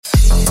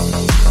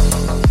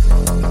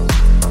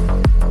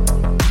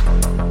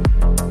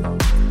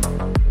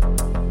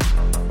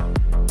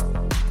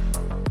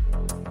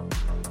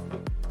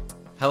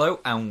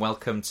and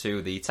welcome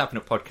to the Tapping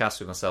Up podcast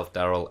with myself,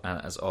 Daryl,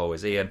 and as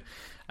always, Ian.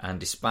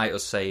 And despite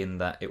us saying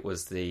that it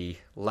was the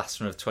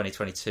last one of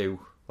 2022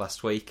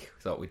 last week,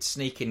 we thought we'd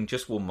sneak in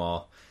just one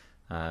more,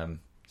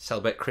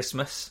 celebrate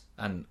Christmas,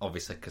 and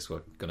obviously because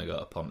we're going to go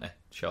to Ponte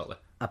shortly.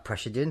 I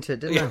pressured you into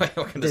it, didn't I?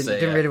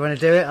 Didn't really want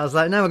to do it. I was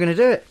like, no, we're going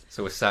to do it.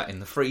 So we're sat in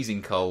the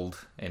freezing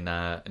cold in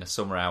a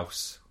summer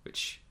house,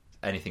 which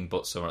anything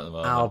but summer at the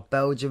moment. Our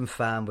Belgian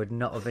fan would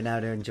not have been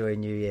able to enjoy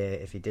New Year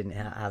if he didn't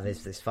have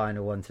this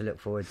final one to look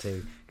forward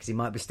to, because he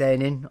might be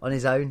staying in on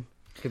his own.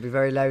 Could be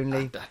very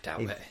lonely. I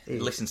doubt it. He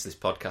listens to this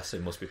podcast, so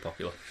he must be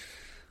popular.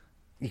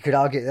 You could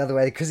argue it the other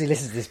way. Because he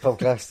listens to this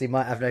podcast, he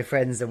might have no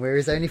friends, and we're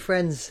his only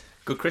friends.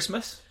 Good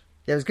Christmas?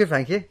 Yeah, it was good,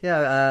 thank you.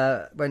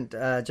 Yeah, went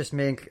just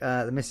me and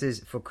the missus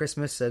for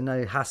Christmas, so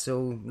no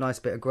hassle, nice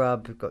bit of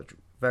grub, got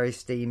very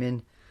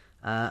steaming.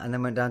 And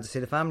then went down to see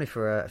the family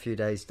for a few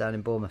days down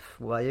in Bournemouth.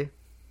 What about you?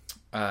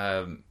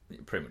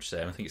 Pretty much the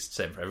same. I think it's the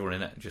same for everyone,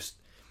 isn't it? Just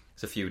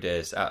it's a few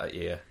days out of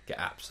year, get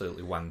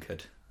absolutely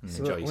wankered and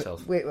enjoy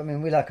yourself. We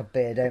like a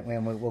beer, don't we?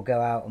 And we'll go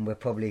out and we're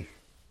probably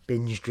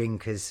binge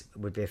drinkers,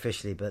 would be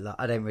officially, but like,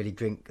 I don't really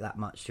drink that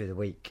much through the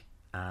week,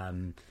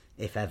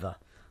 if ever.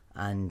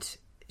 And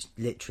it's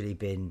literally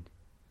been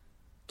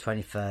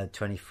 23rd,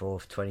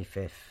 24th,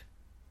 25th,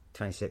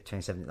 26th,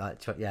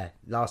 27th.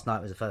 Last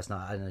night was the first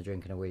night I hadn't had a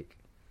drink in a week.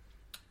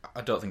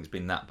 I don't think it's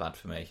been that bad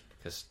for me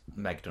because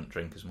Meg doesn't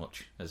drink as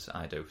much as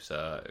I do,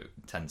 so I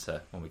tend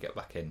to, when we get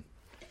back in,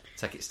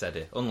 take it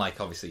steady. Unlike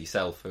obviously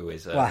yourself, who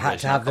is. I had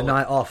to have the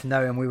night off,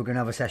 knowing we were going to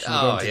have a session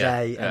again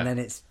today, and then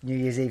it's New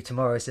Year's Eve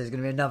tomorrow, so there's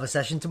going to be another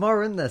session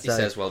tomorrow, isn't there? So. He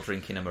says while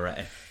drinking a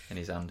Moretti in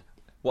his hand.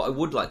 What I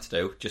would like to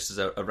do, just as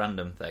a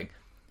random thing,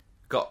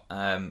 got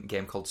a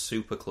game called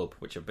Super Club,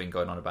 which I've been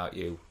going on about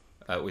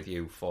with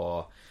you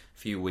for a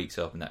few weeks,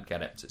 hoping that I'd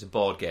get it. So it's a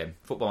board game,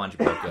 football manager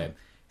board game.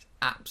 It's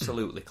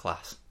absolutely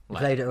class.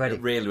 Played it already?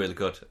 Really, really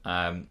good.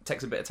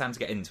 Takes a bit of time to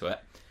get into it,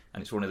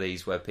 and it's one of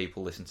these where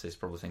people listen to this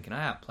probably thinking,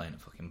 I am playing a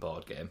fucking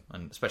board game,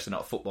 and especially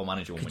not a football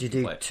manager one. Could you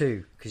do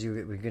two? Because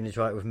we're going to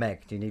try it with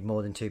Meg. Do you need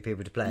more than two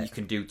people to play it? You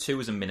can do two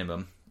as a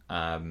minimum,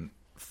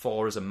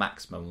 4 as a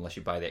maximum, unless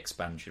you buy the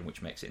expansion,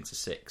 which makes it into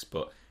 6.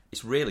 But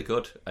it's really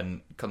good,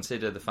 and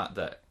consider the fact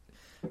that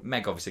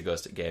Meg obviously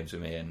goes to games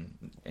with me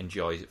and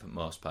enjoys it for the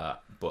most part,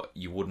 but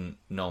you wouldn't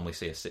normally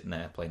see her sitting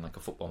there playing like a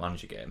football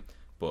manager game.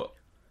 But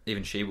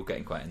even she will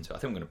getting quite into it. I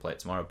think I'm going to play it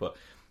tomorrow, but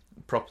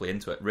properly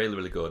into it. Really,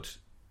 really good.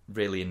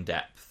 Really in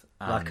depth.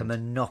 Like a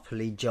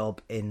Monopoly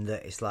job in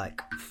that it's like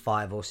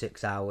 5 or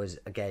 6 hours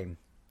a game.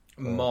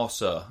 More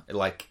so,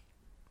 like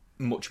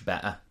much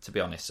better, to be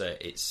honest.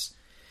 It's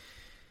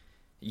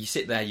you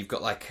sit there, you've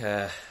got like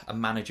a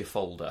manager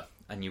folder,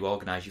 and you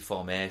organise your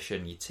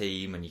formation, your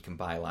team, and you can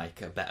buy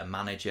like a better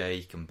manager.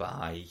 You can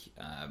buy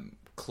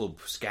club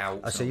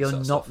scouts. So you're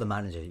not the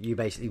manager. You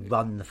basically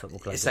run the football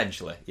club.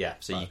 Essentially, yeah.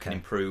 So you can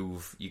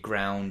improve your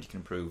ground, you can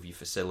improve your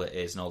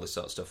facilities, and all this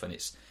sort of stuff. And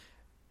it's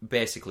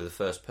basically the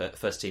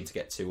first team to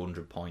get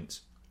 200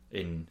 points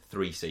in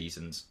 3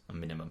 seasons, a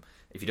minimum.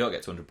 If you don't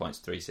get 200 points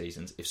in 3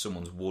 seasons, if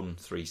someone's won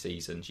 3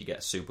 seasons, you get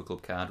a Super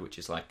Club card, which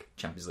is like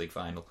Champions League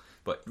final.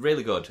 But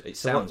really good. It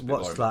sounds.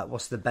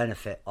 What's the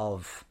benefit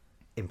of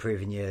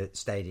improving your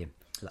stadium?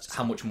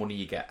 How much money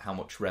you get, how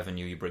much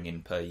revenue you bring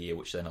in per year,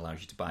 which then allows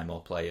you to buy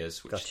more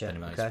players. Which gotcha.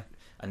 Okay.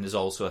 And there's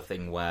also a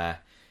thing where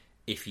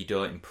if you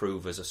don't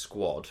improve as a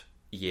squad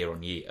year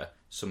on year,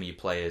 some of your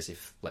players,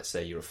 if let's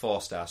say you're a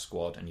 4-star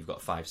squad and you've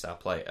got a 5-star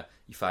player,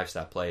 your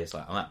 5-star player's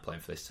like, I'm not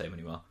playing for this team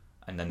anymore,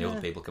 and then the other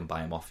people can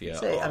buy them off you.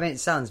 So, it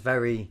sounds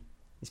very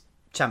it's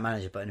Champ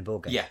Manager but in a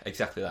board game. Yeah,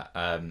 exactly that.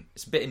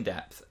 It's a bit in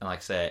depth, and like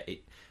I say, I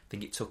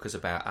think it took us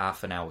about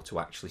half an hour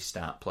to actually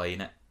start playing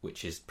it,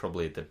 which is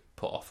probably the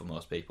put off for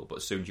most people. But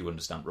as soon as you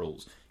understand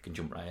rules, you can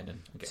jump right in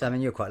and get. So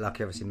you're quite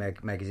lucky. Obviously,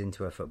 Meg is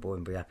into her football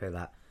and be happy with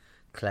that.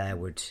 Claire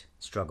would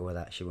struggle with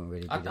that. She wouldn't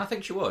really. I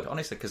think she would,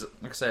 honestly, because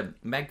like I said,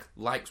 Meg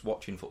likes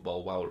watching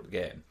football while we're at the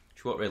game.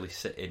 She won't really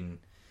sit in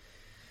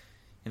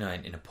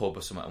a pub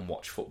or something and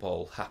watch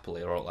football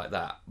happily or all like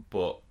that.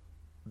 But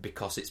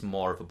because it's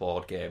more of a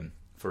board game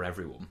for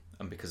everyone,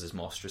 and because there's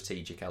more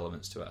strategic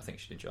elements to it, I think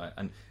she'd enjoy it.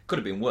 And could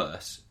have been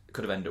worse.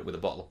 Could have ended up with a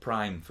bottle of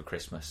Prime for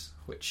Christmas,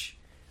 which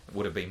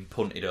would have been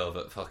punted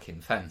over the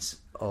fucking fence.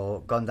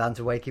 Or gone down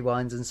to Wakey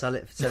Wines and sell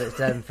it to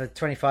them for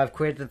 25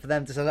 quid and for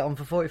them to sell it on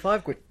for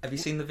 45 quid. Have you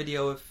seen the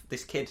video of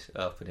this kid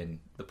opening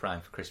the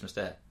Prime for Christmas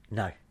Day?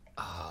 No.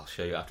 Oh, I'll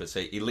show you after.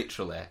 So he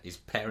literally, his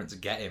parents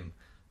get him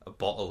a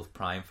bottle of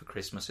Prime for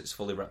Christmas. It's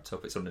fully wrapped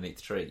up. It's underneath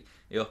the tree.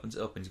 He opens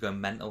it up and he's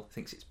going mental.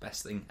 Thinks it's the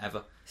best thing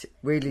ever.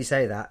 Weirdly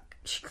say that.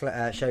 She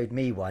showed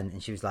me one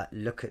and she was like,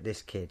 look at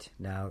this kid.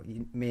 Now,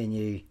 me and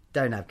you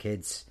don't have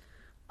kids.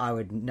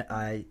 I'm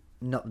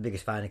not the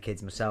biggest fan of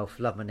kids myself.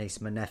 Love my niece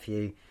and my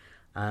nephew.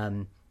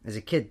 There's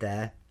a kid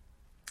there.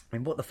 I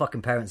mean, what the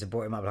fucking parents have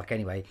brought him up like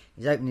anyway.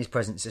 He's opening his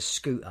present. It's a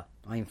scooter.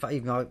 I mean,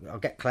 even I'll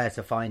get Claire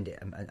to find it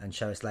and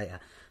show us later.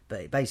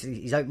 But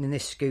basically, he's opening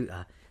this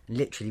scooter and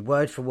literally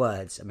word for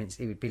words. I mean,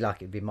 it would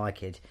be my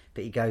kid.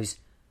 But he goes,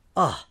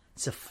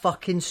 it's a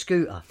fucking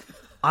scooter.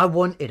 I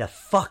wanted a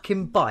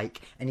fucking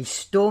bike. And he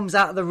storms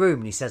out of the room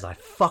and he says, I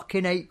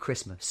fucking hate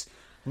Christmas.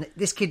 And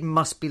this kid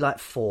must be like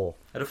 4.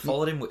 I'd have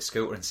followed him with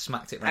scooter and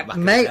smacked it right back.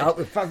 Mate, I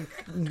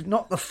would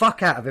knock the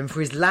fuck out of him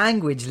for his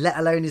language, let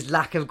alone his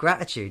lack of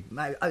gratitude.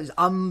 Mate, it was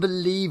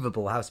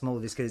unbelievable how small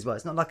this kid is. Well,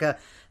 it's not like a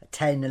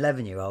 10,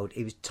 11-year-old.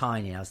 He was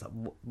tiny. I was like,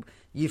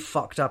 you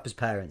fucked up as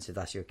parents if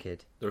that's your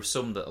kid. There are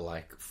some that are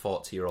like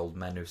 40-year-old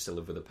men who still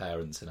live with their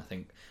parents, and I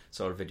think I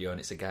saw a video and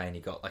it's a guy and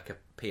he got like a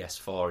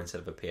PS4 instead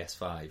of a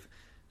PS5,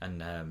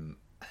 and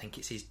I think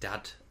it's his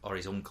dad or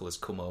his uncle has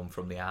come home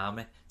from the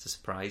army to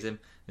surprise him.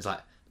 He's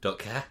like, don't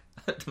care.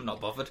 I'm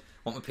not bothered.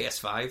 Want my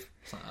PS5?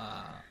 It's like,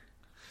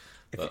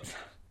 But,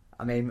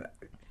 I mean,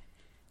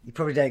 you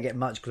probably don't get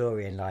much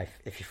glory in life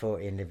if you're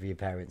 40 and live with your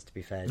parents, to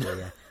be fair, do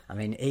you? I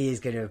mean, he is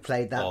going to have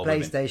played that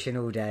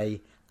PlayStation all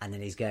day, and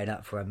then he's going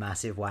up for a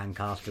massive wank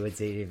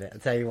afterwards. I'll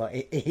tell you what,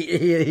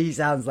 he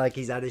sounds like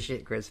he's had a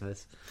shit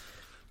Christmas.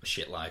 A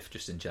shit life,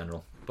 just in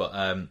general. But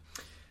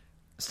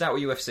start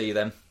with UFC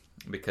then,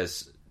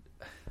 because...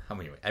 I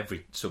mean,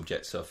 every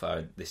subject so far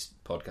in this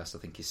podcast I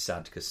think is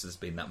sad because there's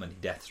been that many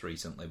deaths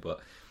recently,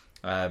 but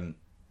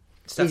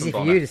easy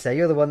for you to say.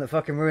 You're the one that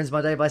fucking ruins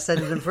my day by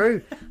sending them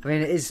through. I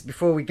mean, it is.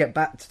 Before we get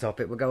back to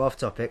topic, we'll go off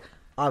topic.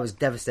 I was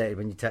devastated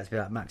when you texted me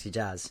about Maxi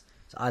Jazz.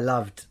 So I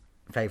loved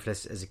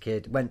Faithless as a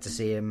kid, went to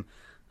see him.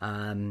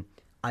 I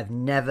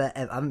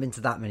haven't been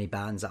to that many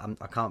bands.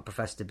 I can't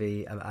profess to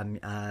be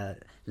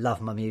love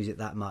my music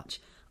that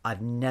much.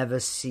 I've never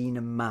seen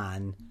a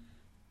man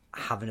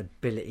have an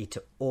ability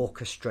to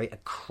orchestrate a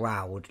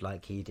crowd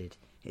like he did.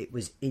 It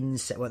was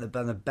insane. One of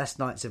the best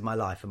nights of my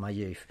life and my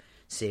youth,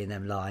 seeing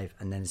them live.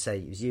 And then say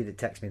it was you that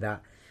texted me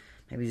that.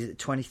 Maybe it was the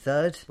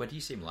 23rd. Where do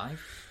you see him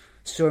live?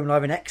 Saw him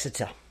live in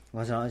Exeter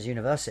when I was at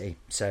university.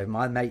 So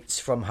my mates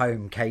from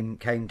home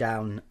came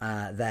down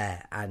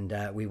there,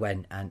 and we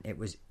went. And it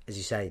was, as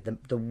you say,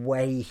 the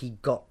way he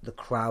got the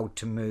crowd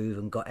to move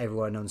and got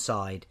everyone on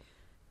side,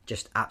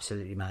 just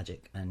absolutely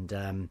magic.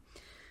 And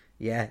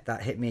yeah,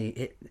 that hit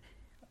me.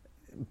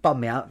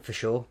 Bummed me out for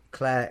sure.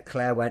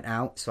 Claire went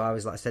out, so I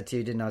was like, I said to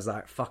you, didn't I? I was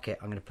like, fuck it,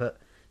 I'm going to put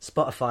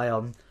Spotify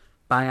on,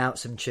 bang out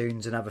some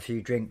tunes and have a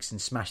few drinks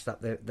and smash up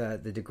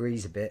the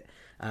degrees a bit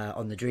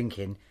on the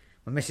drinking.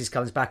 My missus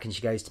comes back and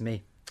she goes to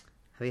me,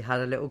 have you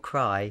had a little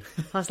cry?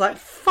 I was like,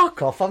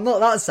 fuck off, I'm not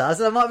that sad. I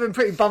said I might have been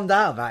pretty bummed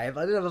out about it,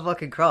 but I didn't have a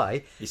fucking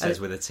cry. He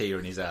says with a tear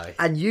in his eye.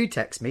 And you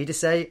text me to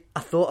say, I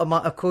thought I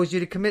might have caused you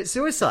to commit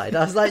suicide.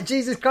 I was like,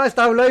 Jesus Christ,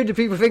 how low do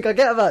people think I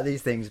get about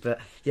these things? But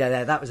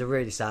yeah, that was a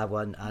really sad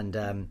one.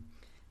 And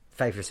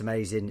Faithless,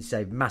 amazing. It's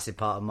a massive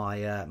part of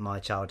my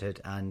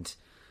childhood, and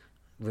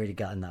really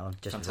gutting that one.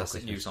 Just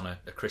fantastic news on a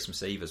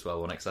Christmas Eve as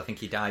well, wasn't it? Because I think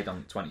he died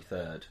on the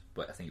 23rd,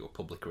 but I think it was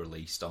publicly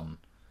released on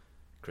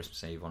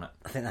Christmas Eve, wasn't it?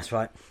 I think that's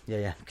right.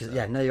 Yeah.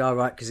 No, you are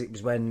right, because it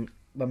was when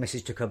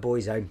Mrs. took her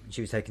boys home. She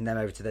was taking them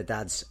over to their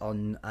dad's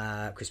on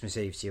Christmas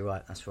Eve. So you're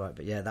right, that's right.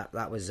 But yeah,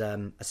 that was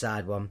a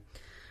sad one.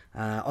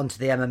 On to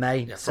the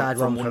MMA. Yeah, sad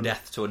from one. From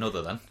death to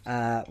another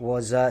then.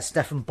 Was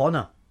Stephan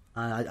Bonner.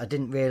 I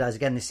didn't realise,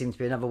 again, this seems to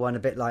be another one a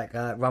bit like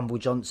Rumble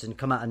Johnson,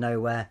 come out of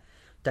nowhere.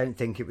 Don't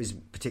think it was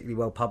particularly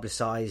well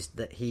publicised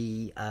that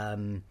he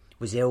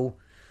was ill.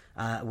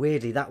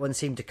 Weirdly, that one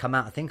seemed to come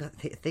out. I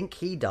think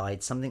he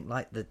died something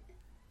like the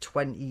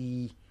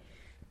 20.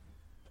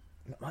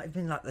 It might have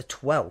been like the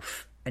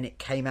 12th, and it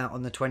came out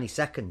on the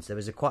 22nd. So there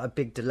was quite a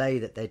big delay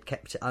that they'd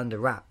kept it under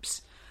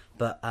wraps.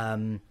 But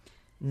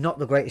not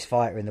the greatest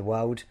fighter in the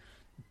world,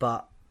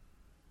 but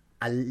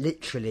a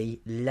literally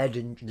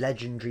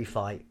legendary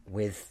fight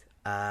with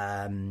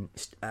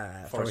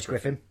Forrest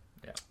Griffin.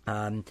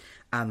 Yeah.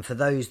 And for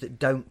those that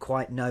don't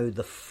quite know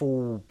the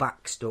full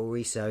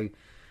backstory, so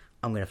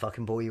I'm going to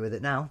fucking bore you with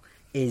it now,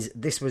 is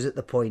this was at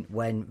the point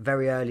when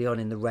very early on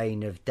in the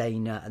reign of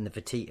Dana and the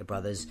Fertitta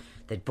brothers,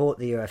 they'd bought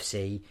the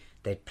UFC,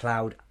 they'd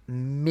ploughed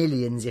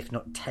millions, if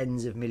not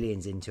tens of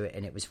millions into it,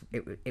 and it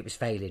was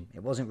failing.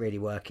 It wasn't really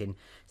working.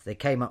 So they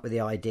came up with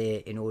the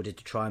idea in order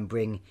to try and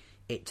bring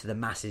it to the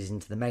masses,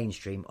 into the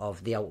mainstream,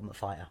 of The Ultimate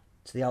Fighter.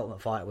 So The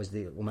Ultimate Fighter was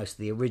almost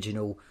the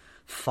original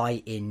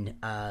fighting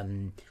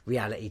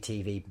reality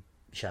TV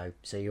show.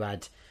 So you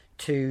had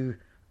two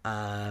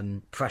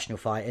professional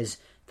fighters.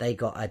 They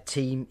got a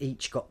team,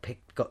 each got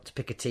to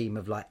pick a team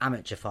of like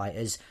amateur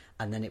fighters,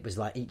 and then it was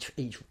like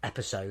each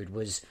episode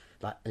was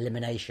like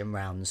elimination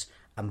rounds,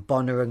 and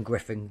Bonner and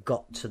Griffin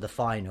got to the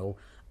final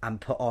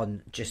and put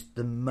on just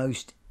the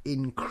most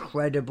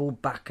incredible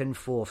back and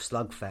forth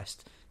slugfest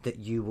that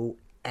you will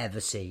ever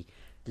see.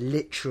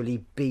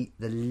 Literally beat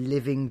the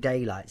living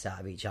daylights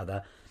out of each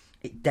other.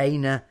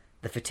 Dana,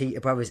 the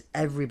Fertitta brothers,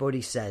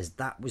 everybody says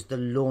that was the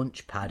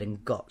launch pad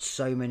and got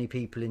so many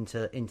people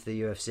into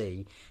the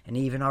UFC. And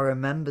even I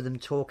remember them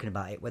talking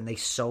about it when they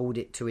sold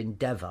it to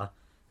Endeavour,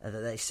 that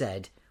they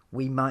said,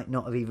 we might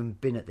not have even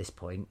been at this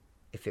point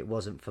if it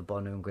wasn't for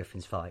Bonner and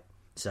Griffin's fight.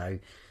 So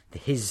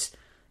he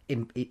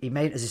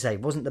made, as I say,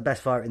 wasn't the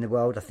best fighter in the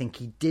world. I think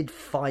he did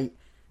fight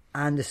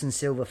Anderson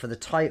Silva for the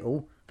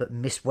title, but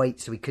missed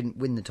weight, so he couldn't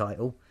win the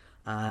title.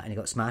 And he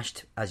got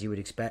smashed, as you would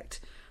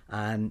expect.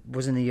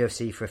 Was in the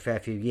UFC for a fair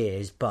few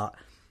years, but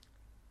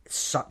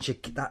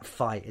that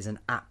fight is an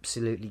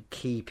absolutely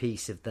key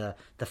piece of the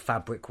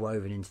fabric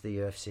woven into the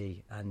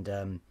UFC,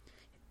 and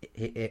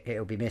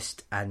it'll be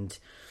missed. And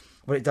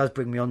what it does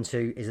bring me on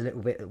to is a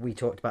little bit that we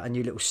talked about, a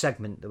new little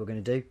segment that we're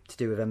going to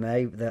do with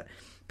MMA, that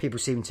people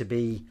seem to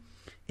be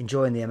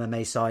enjoying the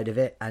MMA side of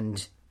it,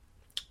 and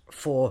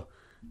for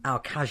our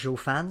casual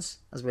fans,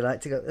 as we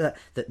like to go,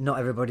 that not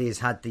everybody has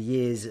had the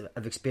years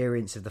of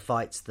experience of the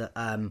fights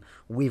that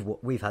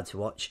we've had to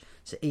watch.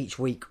 So each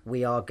week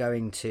we are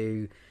going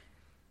to,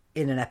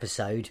 in an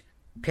episode,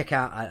 pick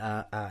out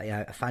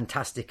a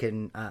fantastic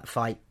and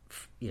fight,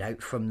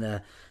 from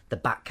the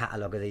back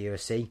catalogue of the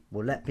UFC.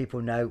 We'll let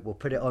people know. We'll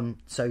put it on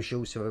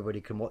social so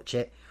everybody can watch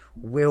it.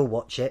 We'll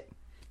watch it.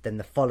 Then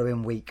the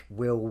following week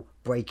we'll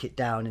break it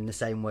down in the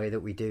same way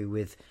that we do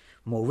with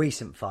more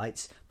recent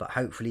fights, but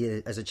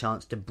hopefully as a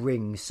chance to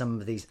bring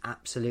some of these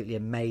absolutely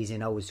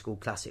amazing old school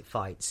classic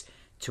fights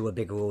to a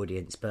bigger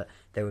audience. But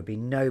there would be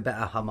no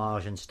better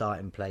homage and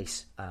starting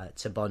place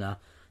to Bonner.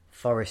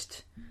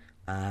 Forrest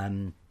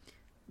Bonner,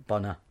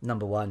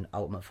 #1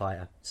 Ultimate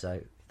Fighter.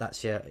 So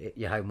that's your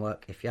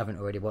homework. If you haven't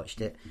already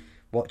watched it,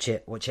 watch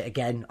it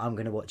again. I'm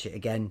going to watch it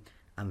again,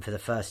 and for the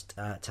first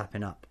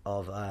tapping up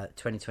of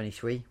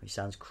 2023, which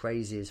sounds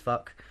crazy as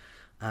fuck.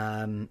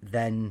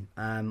 Then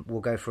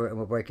we'll go through it and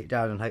we'll break it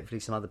down, and hopefully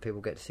some other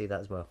people get to see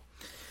that as well.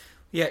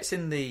 Yeah, it's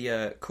in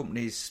the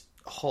company's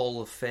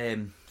Hall of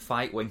Fame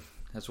fight wing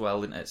as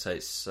well, isn't it? So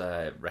it's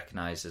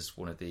recognised as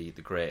one of the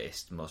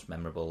greatest, most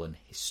memorable and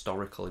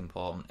historical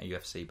important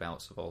UFC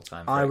bouts of all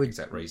time. For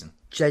exact reason.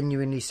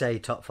 Genuinely say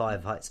top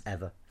 5 fights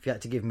ever. If you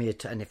had to give me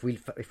and if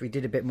we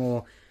did a bit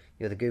more,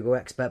 you're the Google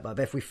expert, but I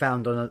bet if we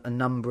found on a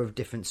number of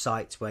different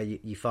sites where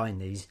you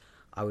find these,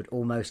 I would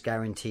almost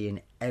guarantee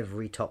in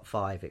every top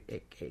 5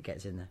 it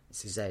gets in there.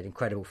 It's an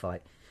incredible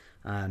fight.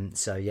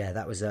 So yeah,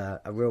 that was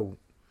a real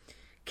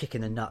kick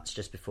in the nuts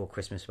just before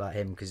Christmas about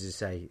him, because as I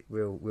say,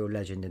 real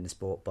legend in the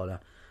sport, Bonner.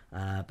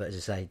 But as I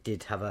say,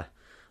 did have a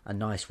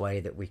nice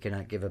way that we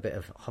can give a bit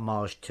of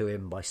homage to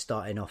him by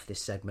starting off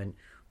this segment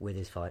with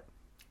his fight.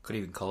 Could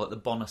even call it the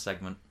Bonner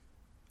segment.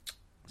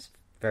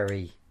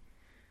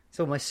 It's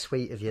almost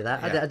sweet of you,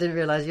 that. Yeah. I didn't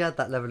realise you had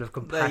that level of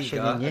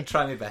compassion in you. I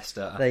try my best.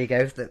 There you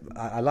go.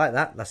 I like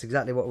that. That's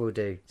exactly what we'll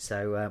do.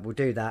 So we'll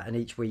do that, and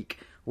each week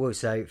we'll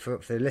say, for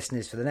the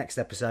listeners, for the next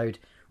episode,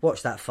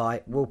 watch that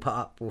fight. We'll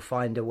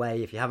find a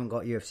way, if you haven't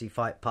got UFC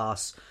Fight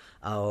Pass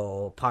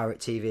or Pirate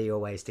TV or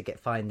ways to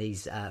find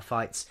these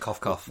fights.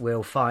 Cough, cough.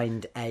 We'll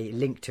find a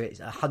link to it.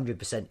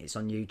 100% it's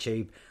on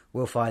YouTube.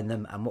 We'll find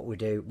them, and what we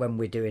do when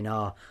we're doing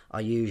our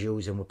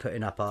usuals and we're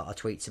putting up our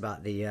tweets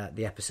about the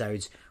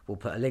episodes, we'll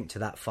put a link to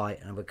that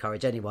fight, and I would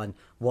encourage anyone,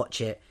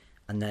 watch it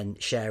and then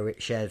share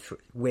it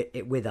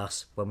with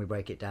us when we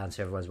break it down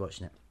so everyone's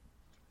watching it.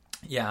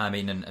 Yeah, I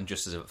mean, and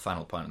just as a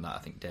final point on that, I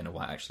think Dana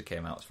White actually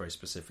came out very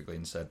specifically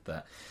and said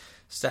that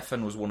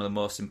Stefan was one of the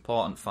most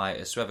important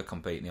fighters to ever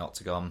compete in the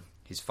octagon.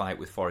 His fight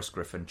with Forrest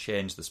Griffin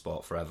changed the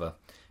sport forever.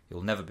 He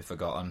will never be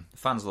forgotten. The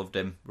fans loved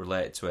him,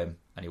 related to him,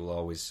 and he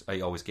always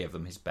gave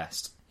them his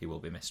best. He will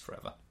be missed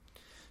forever.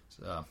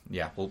 So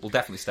yeah, we'll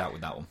definitely start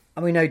with that one.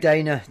 And we know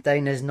Dana.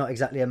 Dana's not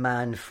exactly a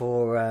man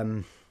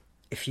for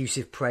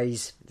effusive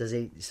praise. Does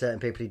he? Certain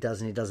people he does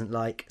and he doesn't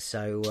like.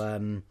 So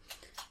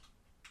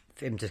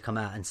for him to come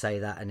out and say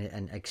that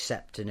and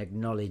accept and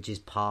acknowledge his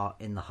part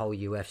in the whole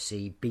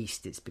UFC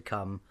beast it's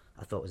become,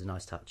 I thought was a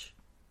nice touch.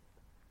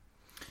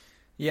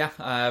 Yeah,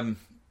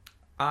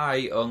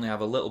 I only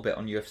have a little bit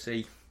on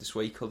UFC this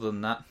week. Other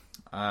than that,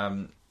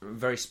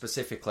 very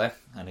specifically,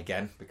 and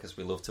again because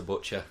we love to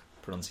butcher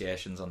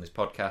pronunciations on this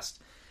podcast,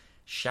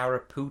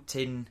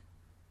 Sharaputin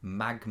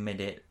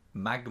Magmedov.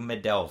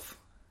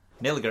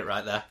 Nearly got it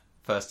right there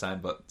first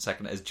time, but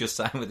second has just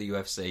signed with the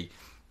UFC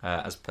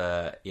as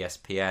per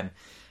ESPN.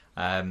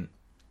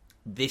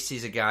 This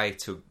is a guy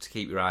to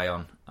keep your eye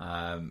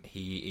on.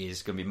 He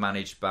is going to be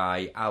managed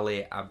by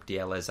Ali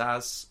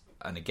Abdielazaz,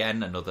 and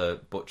again another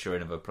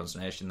butchering of a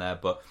pronunciation there,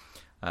 but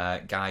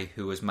guy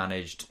who has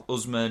managed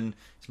Usman,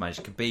 he's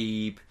managed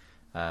Khabib,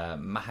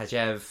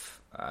 Makhachev,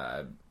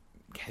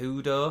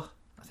 Cejudo,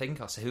 I think,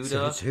 or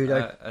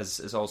Cejudo,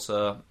 has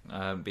also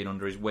been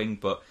under his wing,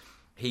 but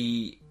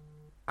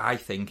I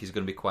think he's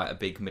going to be quite a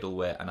big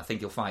middleweight, and I think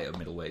he'll fight at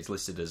middleweight. He's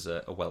listed as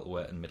a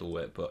welterweight and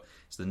middleweight, but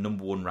it's the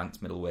 #1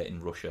 ranked middleweight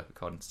in Russia,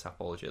 according to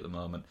Tapology at the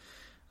moment.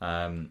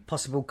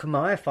 Possible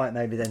Kamaev fight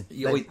maybe then.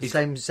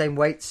 Same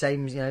weight,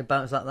 same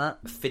bounce like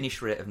that.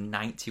 Finish rate of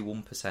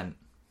 91%.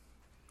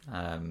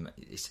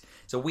 It's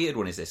a weird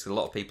one, is this? A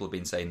lot of people have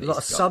been saying that a lot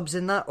of subs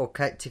in that, or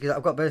because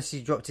I've got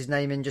Bernstein dropped his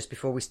name in just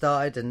before we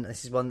started, and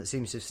this is one that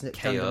seems to have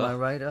snipped under my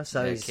radar.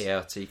 So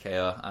KO,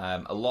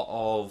 TKO. A lot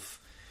of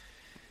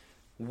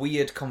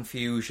weird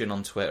confusion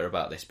on Twitter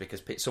about this,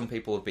 because some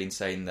people have been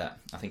saying that,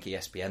 I think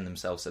ESPN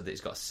themselves said that he's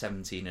got a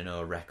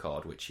 17-0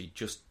 record, which he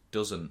just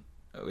doesn't,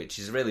 which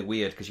is really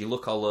weird because you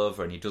look all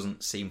over and he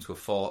doesn't seem to have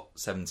fought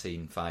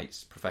 17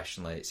 fights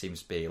professionally. It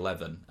seems to be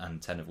 11,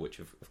 and 10 of which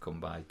have come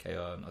by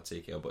KO, not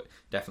TKO, but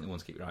definitely one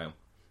to keep your eye on.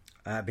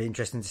 It'd be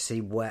interesting to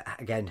see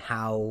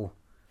how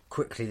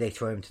quickly they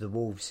throw him to the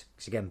wolves,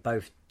 because again,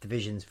 both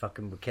divisions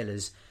fucking were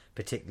killers,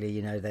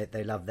 particularly,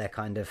 they love their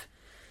kind of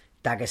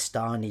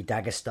Dagestani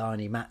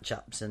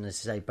matchups, and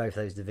as I say, both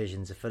those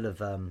divisions are full of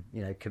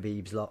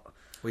Khabib's lot.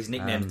 Well, he's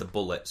nicknamed the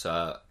Bullet,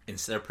 so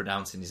instead of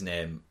pronouncing his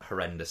name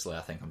horrendously,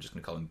 I think I'm just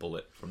going to call him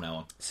Bullet from now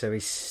on. So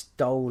he's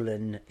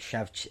stolen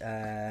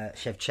Shevchenko's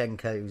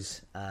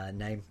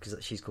name,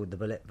 because she's called the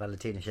Bullet,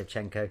 Valentina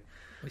Shevchenko. Well,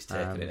 he's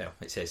taking it now.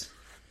 It's his.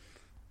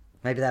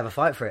 Maybe they have a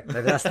fight for it.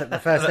 Maybe that's the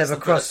first ever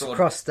cross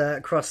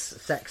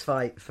sex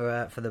fight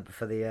for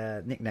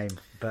the nickname.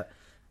 But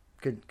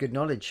good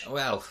knowledge.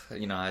 Well,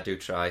 I do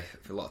try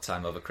for a lot of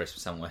time over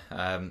Christmas, haven't we?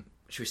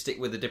 Should we stick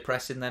with the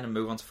depressing then and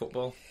move on to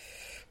football?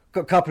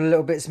 Got a couple of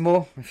little bits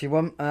more if you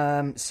want.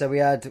 So we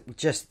had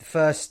just the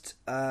first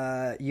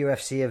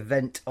UFC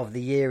event of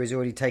the year is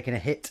already taken a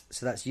hit.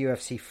 So that's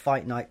UFC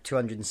Fight Night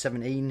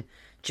 217.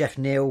 Jeff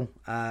Neal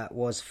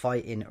was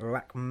fighting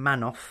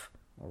Rachmaninoff.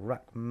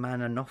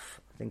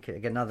 I think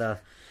another.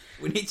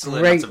 We need to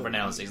learn how to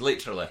pronounce these.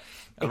 Literally,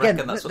 again,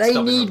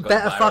 they need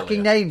better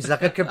fucking names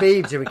like a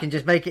Khabib, so we can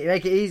just make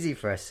it easy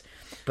for us.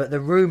 But the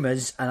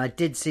rumours, and I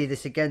did see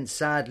this again,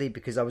 sadly,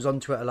 because I was on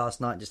Twitter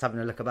last night just having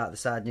a look about the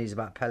sad news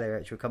about Pele,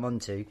 which we'll come on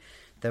to.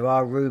 There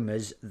are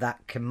rumours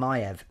that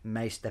Chimaev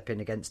may step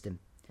in against him.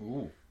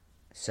 Ooh,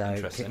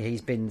 so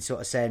he's been sort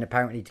of saying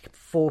apparently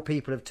 4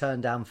 people have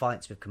turned down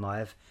fights with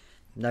Chimaev.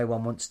 No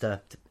one wants to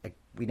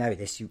we know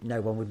this. No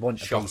one would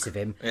want a piece of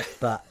him. Yeah.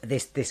 But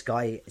this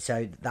guy,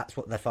 so that's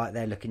what the fight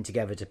they're looking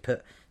together to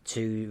put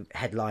to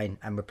headline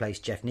and replace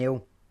Jeff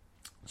Neal.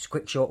 Just a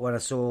quick short one I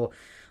saw.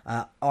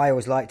 I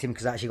always liked him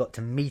because I actually got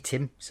to meet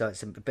him, so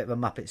it's a bit of a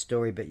Muppet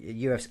story. But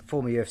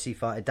former UFC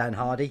fighter Dan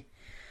Hardy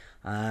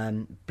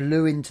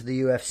blew into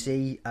the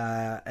UFC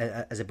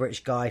as a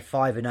British guy,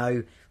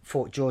 5-0,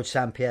 fought George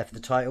St. Pierre for the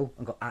title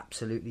and got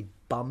absolutely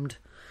bummed.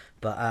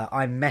 But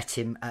I met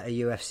him at a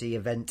UFC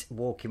event,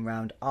 walking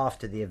around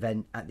after the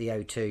event at the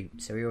O2.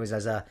 So he always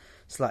has a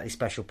slightly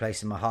special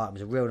place in my heart. He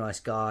was a real nice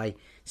guy.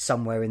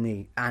 Somewhere in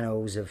the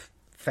annals of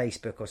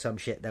Facebook or some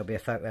shit, there'll be a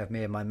photo of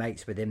me and my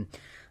mates with him.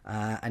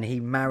 And he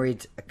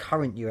married a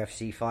current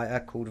UFC fighter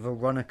called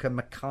Veronica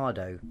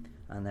Mercado,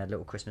 and they had a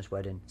little Christmas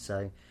wedding.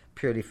 So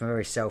purely from a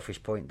very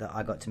selfish point that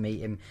I got to meet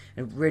him.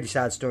 And a really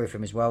sad story for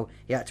him as well.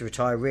 He had to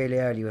retire really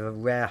early with a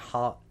rare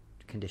heart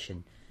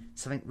condition.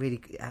 Something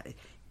really...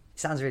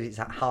 sounds really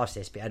harsh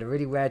this, but he had a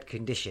really rare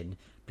condition,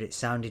 but it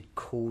sounded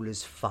cool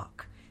as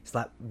fuck. It's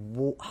like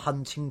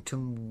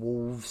Huntington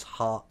Wolves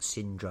heart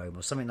syndrome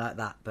or something like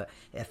that, but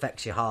it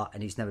affects your heart,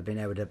 and he's never been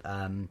able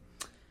to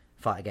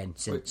fight again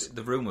since.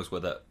 The rumours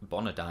were that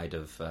Bonner died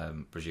of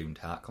presumed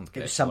heart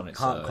complications. Some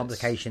heart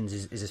complications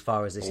is as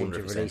far as they seem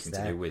to release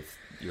there. To do with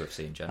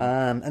UFC in general.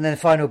 And then the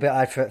final bit I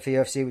had for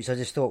UFC, which I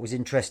just thought was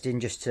interesting,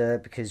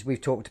 because we've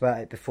talked about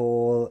it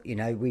before.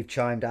 We've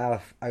chimed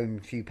our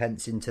own few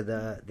pence into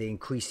the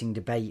increasing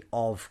debate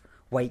of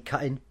weight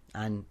cutting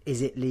and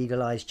is it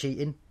legalised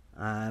cheating.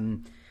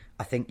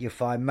 I think you'll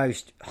find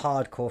most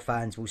hardcore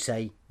fans will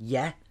say,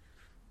 yeah.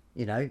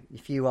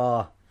 If you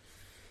are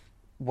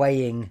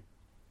weighing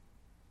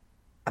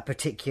a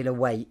particular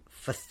weight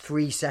for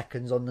 3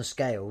 seconds on the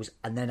scales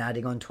and then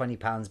adding on 20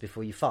 pounds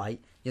before you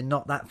fight, you're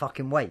not that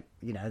fucking weight.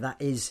 That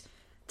is,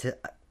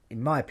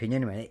 in my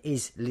opinion anyway, it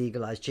is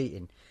legalised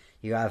cheating.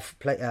 You have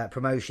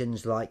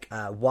promotions like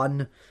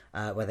One,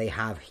 where they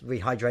have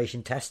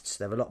rehydration tests.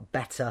 They have a lot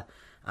better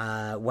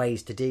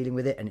ways to dealing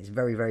with it, and it's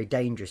very, very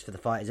dangerous for the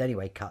fighters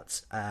anyway,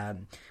 cuts,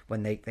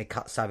 when they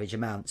cut savage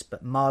amounts.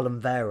 But Marlon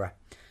Vera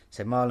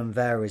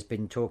has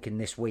been talking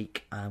this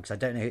week, because I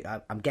don't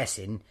know I'm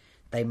guessing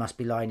they must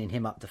be lining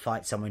him up to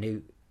fight someone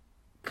who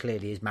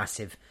clearly is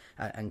massive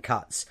and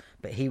cuts.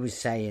 But he was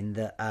saying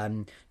that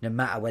no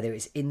matter whether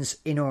it's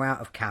in or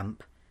out of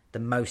camp, the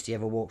most he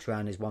ever walks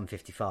around is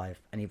 155,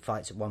 and he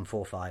fights at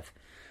 145.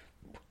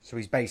 So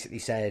he's basically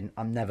saying,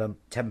 I'm never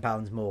 10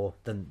 pounds more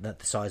than the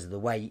size of the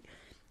weight.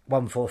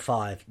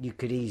 145, you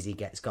could easily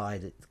get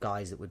guys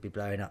that would be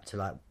blowing up to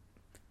like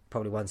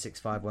probably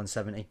 165,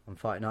 170 on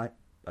fight night.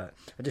 But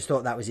I just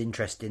thought that was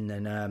interesting,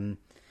 and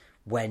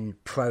when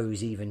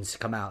pros even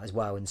come out as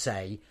well and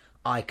say,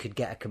 I could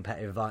get a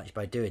competitive advantage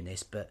by doing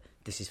this, but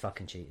this is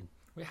fucking cheating.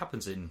 It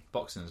happens in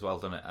boxing as well,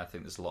 doesn't it? I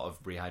think there's a lot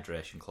of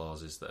rehydration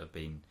clauses that have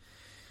been,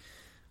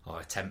 or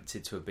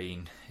attempted to have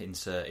been,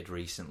 inserted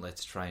recently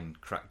to try and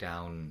crack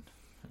down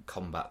and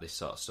combat this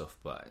sort of stuff.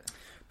 But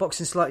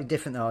boxing's slightly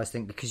different though, I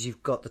think, because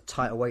you've got the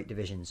tighter weight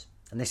divisions.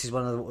 And this is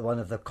one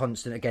of the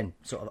constant, again,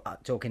 sort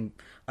of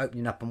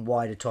opening up on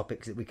wider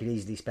topics that we could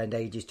easily spend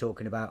ages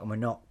talking about, and we're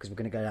not, because we're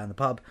going to go down the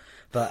pub.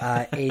 But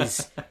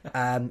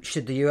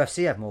should the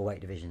UFC have more weight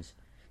divisions?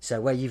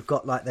 So where you've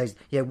got like those,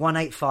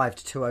 185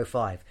 to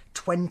 205,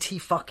 20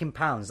 fucking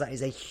pounds. That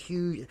is a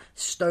huge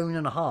stone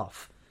and a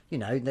half.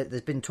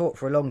 There's been talk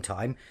for a long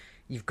time.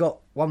 You've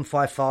got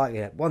 155,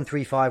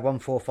 135,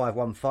 145,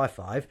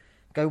 155.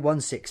 Go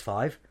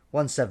 165,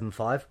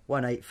 175,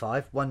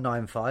 185,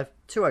 195,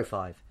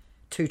 205.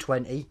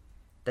 220,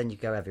 then you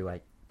go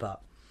heavyweight.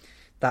 But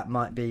that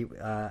might be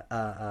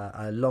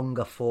a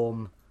longer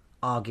form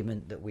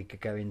argument that we could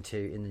go into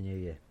in the new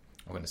year.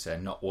 I'm going to say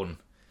not one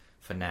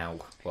for now,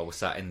 while we're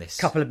sat in this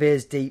couple of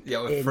beers deep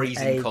we're in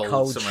freezing a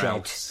cold summer shed.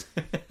 house.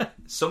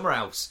 Summer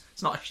house.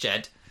 It's not a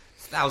shed.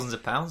 It's thousands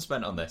of pounds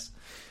spent on this.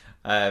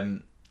 I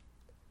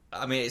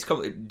mean, it's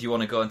do you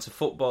want to go into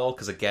football?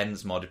 Because again,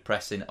 it's more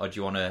depressing. Or do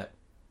you want to...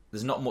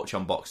 There's not much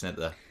on boxing, is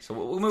there? So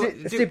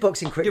let's do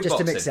boxing quick, just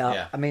to mix it up.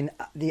 Yeah. I mean,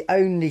 the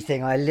only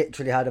thing I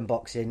literally had on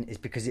boxing is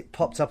because it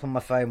popped up on my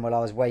phone while I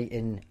was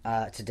waiting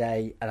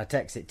today, and I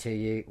texted it to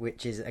you,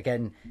 which is,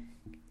 again,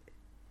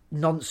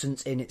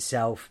 nonsense in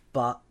itself.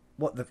 But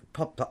what the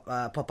pop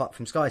up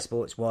from Sky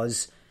Sports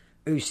was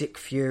Usyk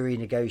Fury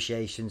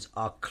negotiations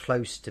are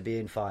close to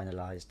being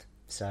finalised.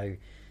 So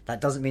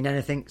that doesn't mean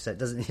anything. So it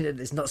doesn't.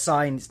 It's not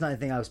signed. It's not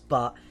anything else.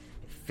 But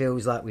it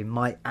feels like we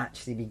might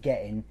actually be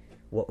getting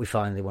what we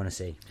finally want to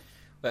see.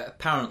 But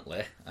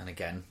apparently, and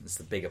again, it's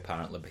the big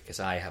apparently, because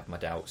I have my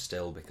doubts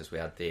still, because we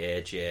had the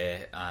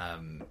AJ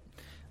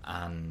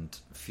and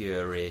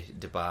Fury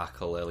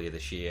debacle earlier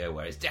this year,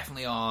 where it's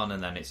definitely on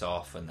and then it's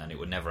off, and then it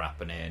would never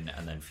happen in,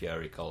 and then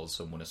Fury calls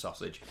someone a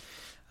sausage.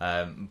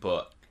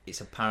 But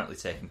it's apparently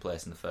taking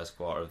place in the first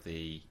quarter of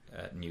the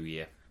new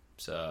year.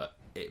 So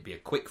it'd be a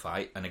quick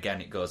fight, and again,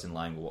 it goes in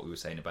line with what we were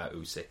saying about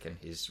Usyk and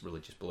his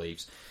religious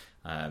beliefs.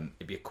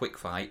 It'd be a quick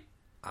fight.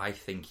 I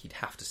think he'd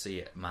have to see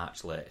it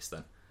March latest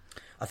then.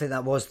 I think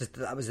that was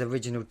the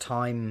original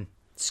time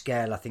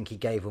scale I think he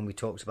gave when we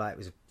talked about it.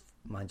 Was,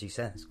 mind you,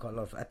 it's quite a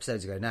lot of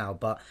episodes ago now,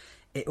 but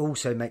it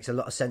also makes a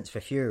lot of sense for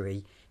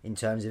Fury in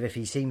terms of if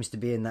he seems to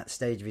be in that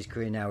stage of his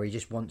career now where he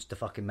just wants to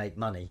fucking make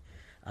money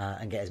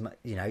and get as much.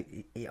 You know,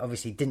 he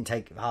obviously didn't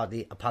take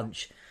hardly a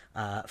punch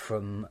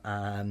from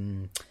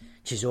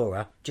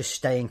Chisora. Just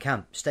stay in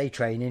camp, stay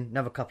training,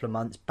 another couple of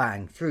months,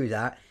 bang, through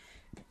that.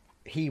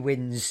 He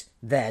wins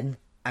then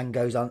and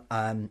goes on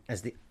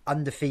as the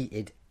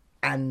undefeated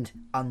and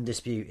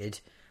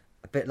undisputed,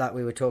 a bit like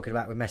we were talking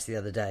about with Messi the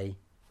other day.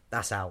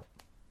 That's out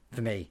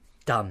for me.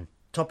 Done.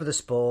 Top of the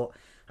sport,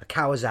 a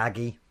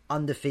Kawasaki,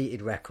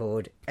 undefeated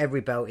record, every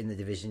belt in the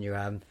division you're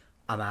I'm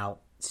out.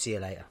 See you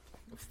later.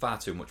 Far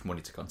too much money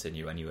to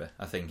continue anyway.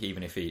 I think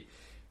even if he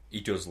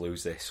does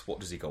lose this, what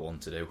does he go on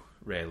to do,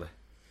 really?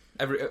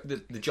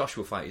 The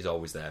Joshua fight is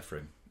always there for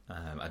him,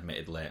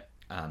 admittedly.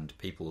 And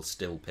people will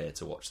still pay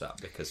to watch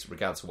that, because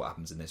regardless of what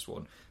happens in this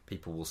one,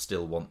 people will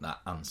still want that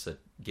answer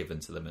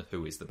given to them of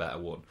who is the better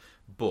one.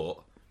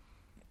 But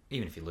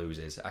even if he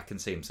loses, I can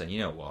see him saying, you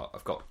know what,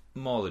 I've got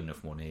more than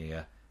enough money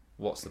here.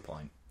 What's the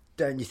point?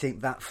 Don't you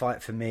think that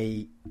fight for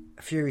me,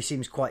 Fury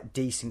seems quite a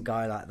decent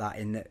guy like that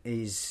in that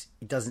he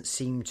doesn't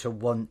seem to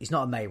want... He's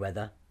not a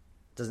Mayweather.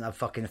 Doesn't have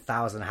fucking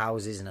 1,000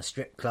 houses and a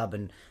strip club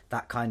and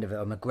that kind of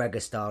a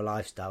McGregor-style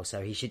lifestyle,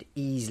 so he should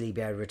easily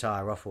be able to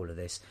retire off all of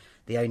this.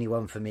 The only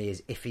one for me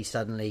is if he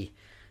suddenly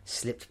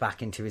slipped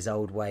back into his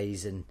old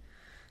ways and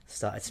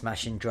started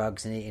smashing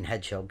drugs and eating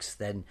hedgehogs,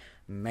 then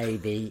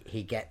maybe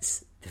he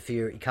gets the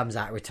Fury. He comes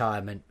out of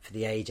retirement for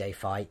the AJ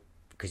fight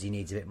because he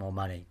needs a bit more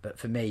money. But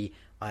for me,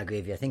 I agree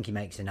with you. I think he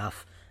makes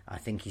enough. I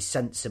think he's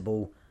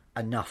sensible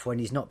enough when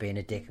he's not being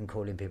a dick and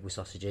calling people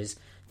sausages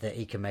that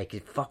he can make a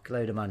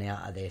fuckload of money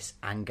out of this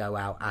and go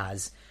out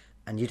as...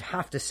 And you'd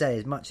have to say,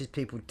 as much as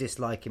people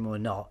dislike him or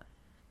not,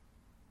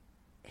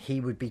 he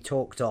would be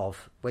talked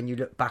of when you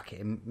look back at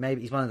him.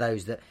 Maybe he's one of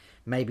those that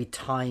maybe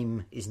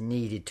time is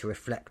needed to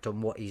reflect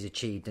on what he's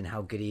achieved and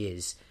how good he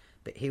is,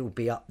 but he'll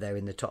be up there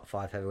in the top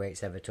 5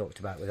 heavyweights ever talked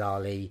about with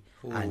Ali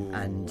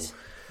and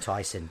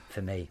Tyson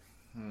for me.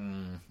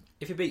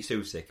 If he beats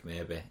Usyk,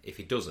 maybe. If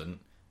he doesn't,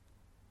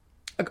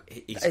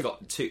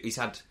 he's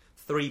had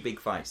 3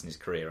 big fights in his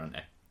career, hasn't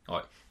he?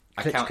 Right.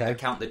 I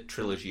count the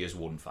trilogy as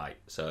one fight.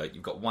 So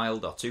you've got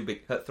Wilder,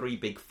 3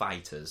 big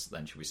fighters,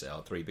 then should we say,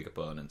 or 3 big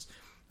opponents.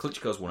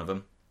 Klitschko's one of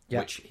them,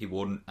 which he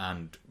won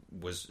and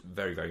was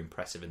very, very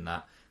impressive in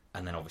that,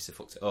 and then obviously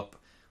fucked it up.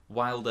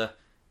 Wilder,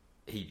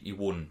 he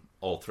won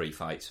all 3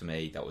 fights for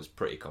me. That was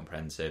pretty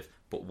comprehensive.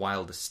 But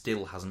Wilder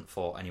still hasn't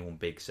fought anyone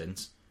big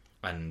since,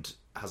 and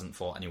hasn't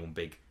fought anyone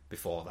big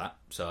before that.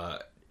 So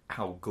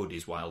how good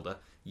is Wilder?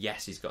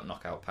 Yes, he's got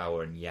knockout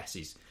power, and yes,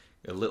 he's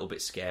a little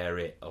bit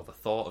scary, or the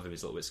thought of him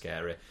is a little bit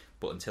scary,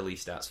 but until he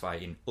starts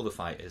fighting other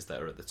fighters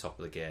that are at the top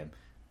of the game,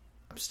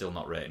 I'm still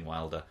not rating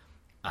Wilder.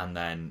 And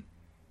then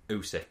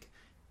Usyk,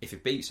 if he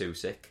beats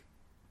Usyk,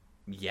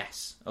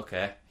 yes,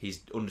 okay,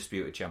 he's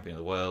undisputed champion of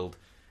the world.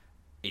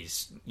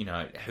 He's,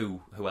 who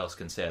else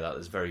can say that?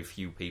 There's very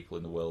few people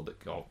in the world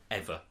that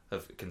ever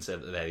can say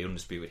that they're the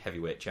undisputed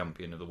heavyweight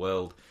champion of the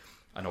world.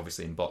 And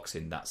obviously in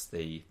boxing, that's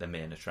the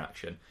main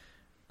attraction.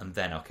 And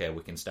then, okay,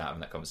 we can start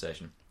having that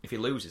conversation. If he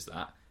loses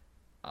that,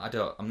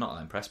 I'm not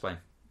that impressed by him.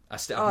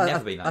 I've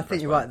never been that impressed. I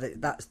think you're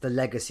right. That's the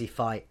legacy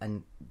fight,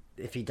 and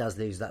if he does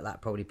lose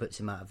that probably puts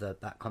him out of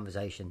that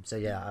conversation. So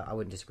yeah, I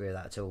wouldn't disagree with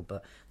that at all.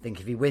 But I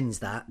think if he wins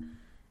that,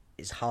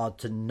 it's hard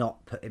to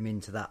not put him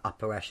into that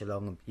upper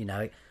echelon.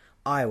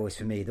 I always,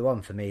 the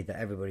one for me that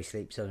everybody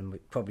sleeps on,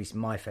 and probably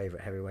my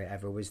favourite heavyweight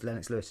ever, was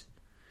Lennox Lewis.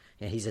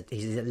 He's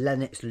a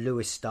Lennox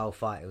Lewis style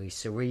fighter. He's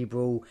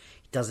cerebral.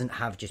 He doesn't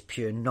have just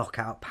pure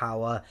knockout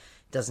power.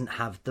 doesn't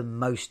have the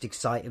most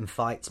exciting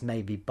fights,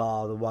 maybe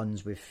bar the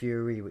ones with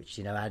Fury, which,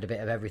 you know, had a bit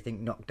of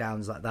everything,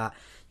 knockdowns like that.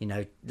 You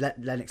know,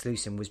 Lennox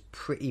Lewis was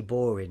pretty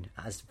boring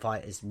as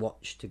fighters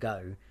watched to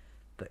go,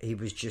 but he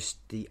was just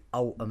the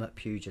ultimate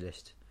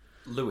pugilist.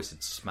 Lewis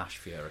had smashed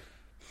Fury.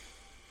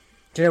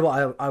 Do you know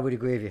what? I would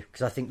agree with you,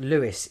 because I think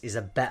Lewis is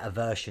a better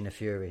version of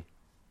Fury.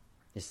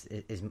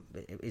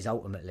 Is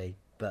ultimately,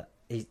 but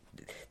if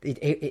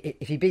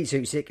he beats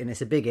Usyk, and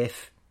it's a big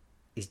if,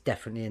 he's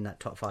definitely in that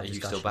top 5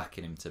 discussion. Are you still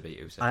backing him to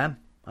beat Usyk? I am.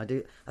 I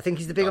do. I think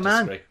he's the bigger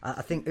man.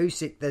 I think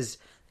Usyk,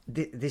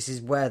 this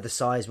is where the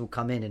size will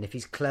come in, and if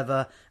he's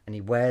clever and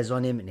he wears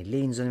on him and he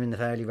leans on him in the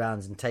early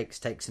rounds and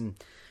takes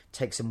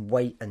some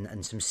weight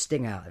and some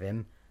sting out of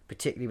him,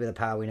 particularly with the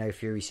power we know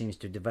Fury seems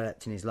to have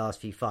developed in his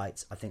last few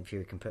fights, I think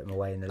Fury can put him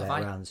away in the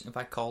later rounds. Have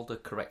I called a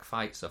correct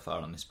fight so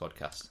far on this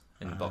podcast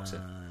in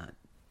boxing?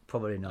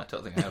 Probably not. I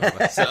don't think I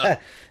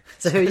have.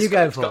 So who are you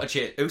going for?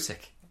 Usyk.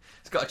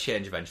 It's got to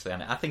change eventually,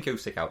 and I think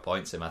Usyk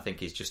outpoints him. I think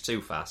he's just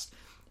too fast.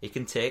 He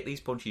can take these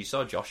punches. You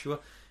saw Joshua.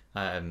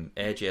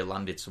 AJ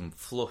landed some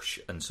flush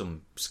and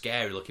some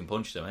scary-looking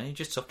punches, and he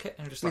just took it.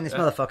 And just this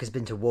motherfucker's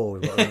been to war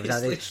with what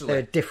they're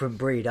a different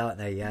breed, aren't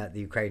they? The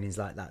Ukrainians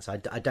like that.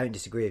 So I don't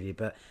disagree with you,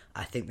 but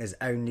I think there's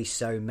only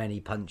so many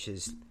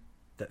punches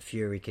that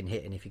Fury can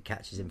hit, and if he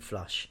catches him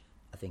flush,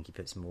 I think he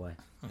puts him away.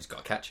 Well, he's got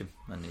to catch him,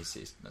 and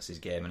that's his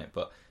game in it.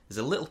 But there's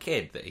a little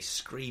kid that he's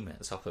screaming at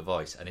the top of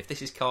voice, and if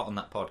this is caught on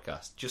that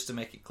podcast, just to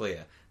make it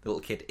clear, the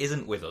little kid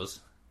isn't with us.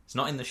 It's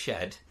not in the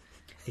shed.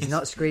 He's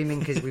not screaming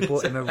because we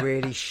bought him a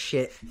really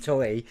shit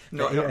toy.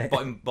 Not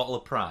bought him a bottle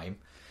of Prime.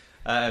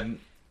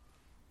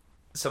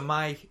 So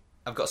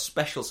I've got a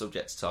special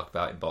subject to talk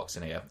about in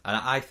boxing here, and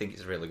I think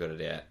it's a really good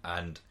idea.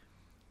 And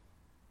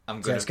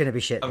it's going to be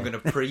shit. I'm going to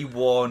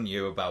pre-warn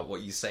you about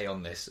what you say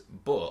on this,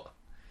 but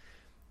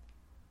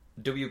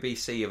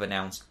WBC have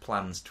announced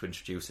plans to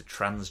introduce a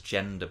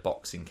transgender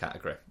boxing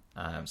category.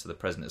 So the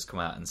president has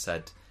come out and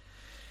said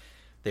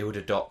they would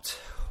adopt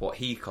what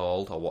he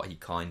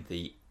coined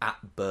the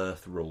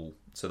at-birth rule.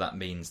 So that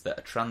means that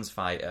a trans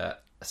fighter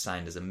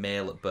assigned as a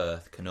male at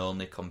birth can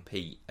only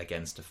compete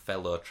against a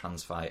fellow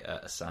trans fighter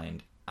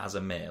assigned as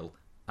a male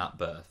at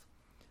birth.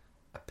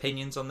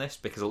 Opinions on this?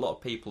 Because a lot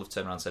of people have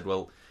turned around and said,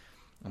 well,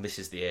 and this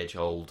is the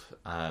age-old,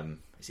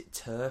 is it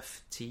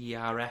TERF?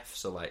 T-E-R-F?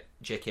 So like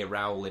J.K.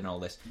 Rowling, all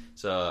this.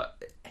 So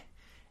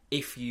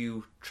if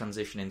you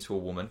transition into a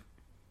woman,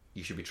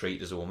 you should be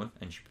treated as a woman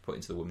and you should be put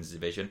into the women's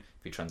division.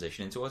 If you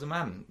transition into as a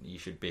man, you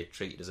should be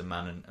treated as a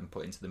man and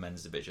put into the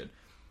men's division.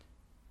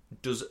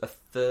 Does a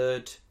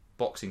third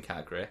boxing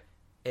category,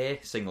 A,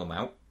 single them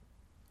out,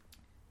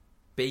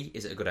 B,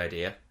 is it a good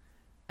idea,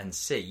 and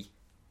C,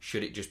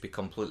 should it just be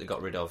completely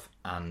got rid of,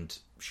 and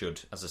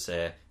should, as I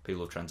say,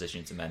 people who transition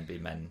into men be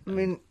men? I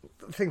mean,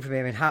 the thing for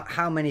me,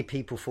 how many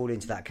people fall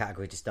into that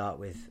category to start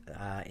with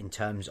in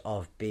terms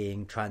of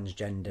being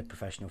transgender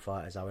professional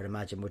fighters? I would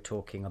imagine we're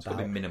talking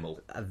about minimal.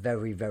 A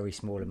very, very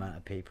small amount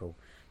of people.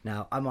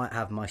 Now, I might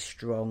have my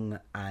strong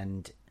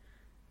and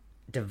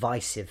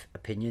divisive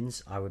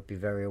opinions. I would be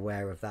very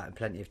aware of that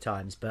plenty of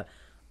times, but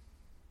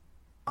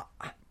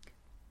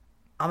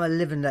I'm a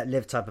live and let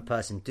live type of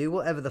person. Do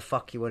whatever the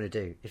fuck you want to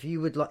do. If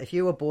you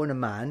were born a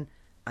man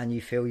and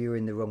you feel you're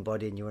in the wrong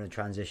body and you want to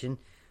transition,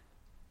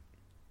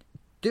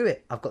 do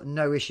it. I've got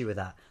no issue with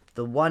that.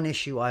 The one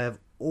issue I have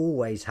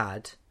always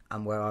had,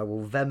 and where I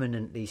will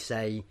vehemently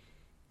say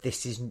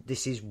this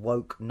is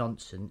woke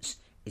nonsense,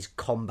 is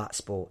combat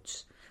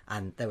sports.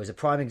 And there was a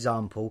prime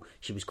example.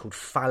 She was called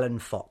Fallon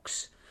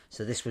Fox.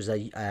 So this was a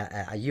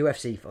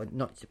UFC,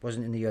 it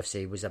wasn't in the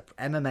UFC, it was a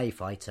MMA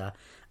fighter,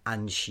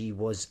 and she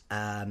was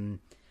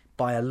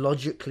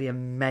biologically a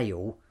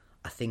male.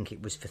 I think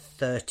it was for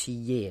 30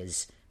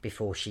 years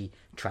before she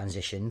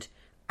transitioned,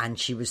 and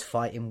she was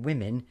fighting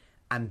women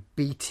and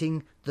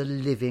beating the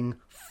living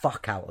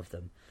fuck out of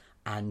them.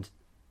 And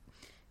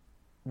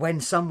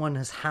when someone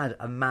has had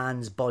a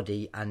man's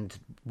body and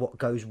what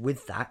goes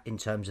with that in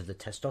terms of the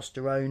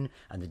testosterone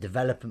and the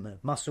development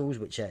of muscles,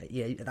 which are,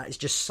 that is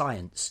just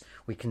science.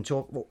 We can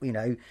talk,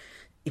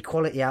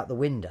 equality out the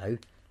window.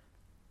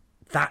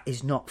 That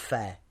is not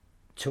fair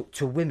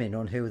to women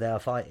on who they are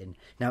fighting.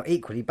 Now,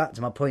 equally, back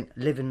to my point,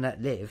 live and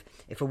let live.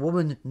 If a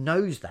woman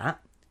knows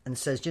that and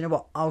says, do you know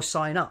what, I'll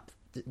sign up.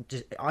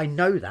 I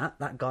know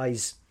that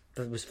guy's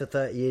was for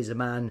 30 years a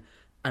man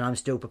and I'm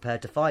still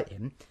prepared to fight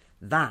him.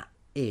 That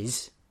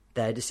is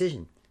their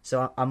decision.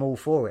 So I'm all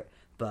for it.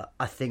 But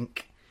I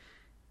think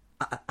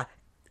a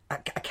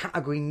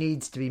category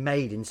needs to be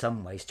made in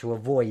some ways to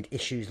avoid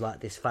issues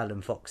like this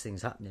Fallon Fox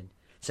things happening.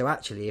 So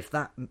actually, if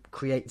that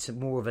creates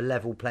more of a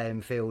level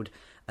playing field,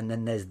 and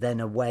then there's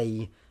a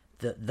way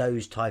that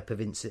those type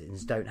of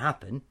incidents don't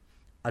happen,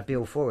 I'd be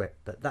all for it.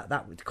 But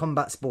that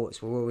combat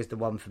sports were always the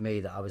one for me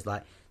that I was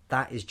like,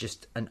 that is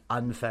just an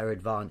unfair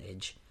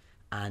advantage,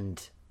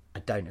 and I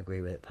don't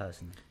agree with it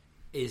personally.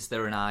 Is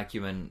there an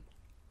argument,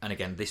 and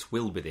again, this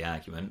will be the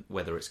argument,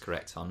 whether it's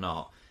correct or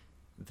not,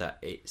 that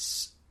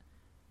it's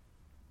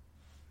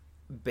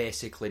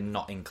basically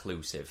not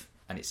inclusive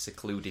and it's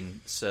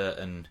secluding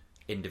certain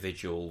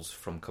individuals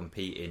from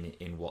competing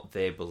in what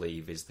they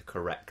believe is the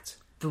correct.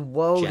 The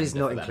world gender is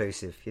not for them.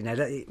 inclusive. You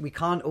know, we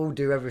can't all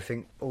do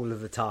everything all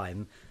of the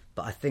time,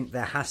 but I think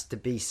there has to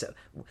be.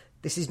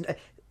 This is.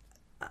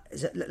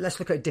 Let's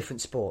look at a different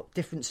sport.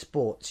 Different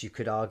sports, you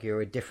could argue,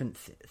 are a different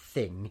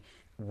thing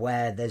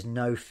where there's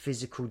no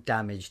physical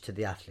damage to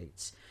the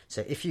athletes.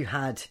 So if you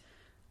had,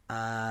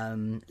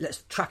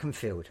 let's track and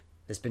field.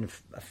 There's been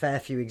a fair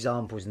few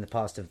examples in the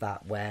past of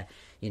that where,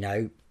 you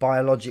know,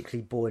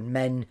 biologically born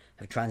men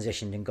have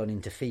transitioned and gone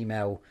into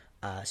female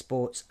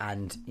sports,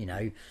 and, you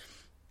know,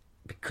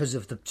 because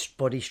of the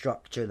body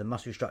structure, the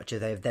muscle structure,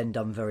 they have then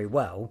done very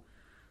well.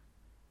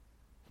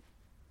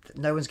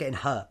 No one's getting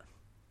hurt.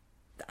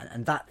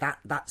 And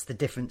that's the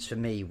difference for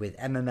me with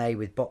MMA,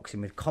 with boxing,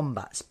 with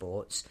combat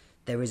sports.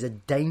 There is a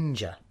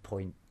danger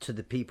point to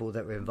the people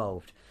that were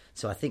involved.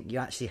 So I think you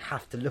actually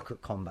have to look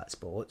at combat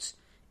sports.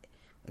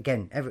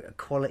 Again,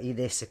 equality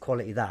this,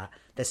 equality that.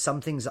 There's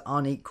some things that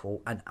aren't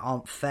equal and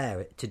aren't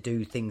fair to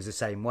do things the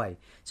same way.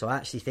 So I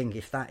actually think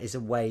if that is a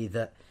way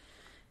that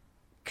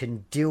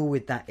can deal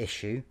with that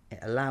issue,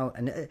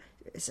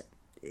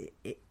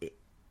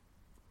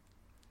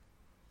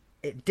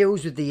 it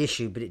deals with the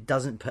issue, but it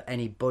doesn't put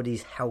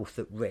anybody's health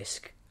at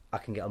risk, I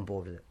can get on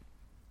board with it.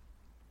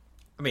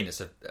 I mean,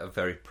 it's a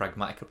very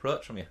pragmatic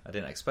approach from you. I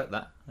didn't expect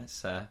that.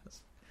 It's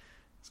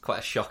quite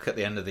a shock at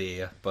the end of the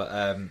year,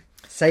 but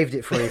saved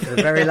it for you for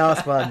the very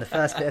last one. The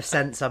first bit of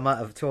sense I might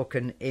have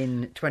talking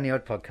in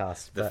 20-odd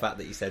podcasts. The fact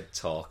that you said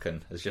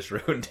talking has just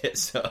ruined it.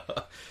 So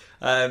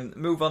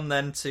move on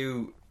then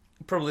to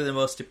probably the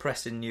most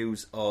depressing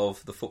news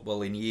of the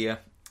footballing year.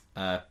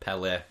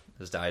 Pele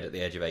has died at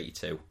the age of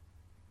 82.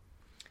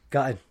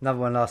 Got another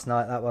one last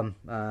night. That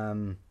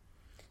one,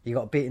 you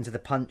got beaten to the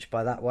punch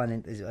by that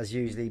one, as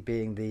usually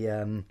being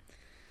the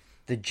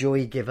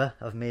joy giver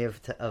of me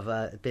of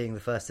being the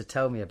first to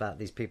tell me about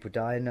these people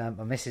dying.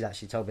 My missus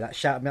actually told me that,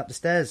 shouted me up the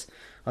stairs.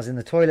 I was in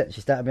the toilet,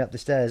 she shouted me up the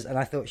stairs, and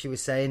I thought she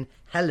was saying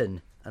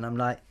Helen, and I'm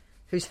like,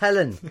 who's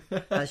Helen?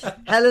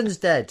 Helen's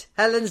dead.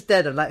 Helen's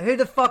dead. I'm like, who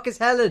the fuck is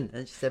Helen?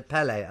 And she said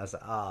Pele. I was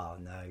like, oh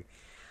no.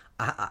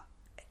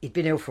 He'd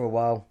been ill for a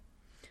while.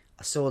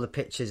 I saw the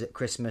pictures at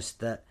Christmas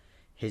that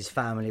his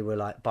family were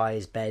like by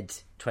his bed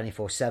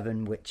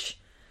 24/7, which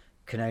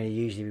can only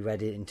usually be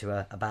read into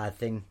a bad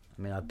thing.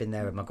 I mean, I've been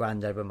there with my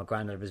granddad when my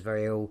granddad was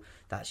very ill.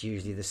 That's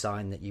usually the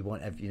sign that you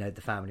want, you know,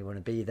 the family want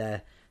to be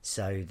there.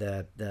 So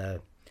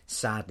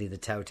sadly the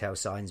telltale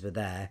signs were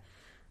there.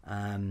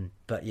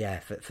 But yeah,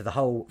 for the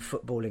whole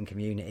footballing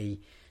community,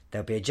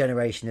 there'll be a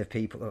generation of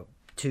people,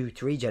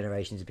 2-3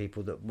 generations of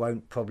people that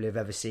won't probably have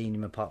ever seen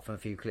him, apart from a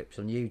few clips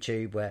on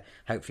YouTube, where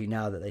hopefully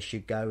now that they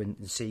should go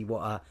and see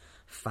what a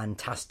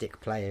fantastic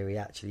player he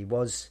actually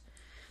was.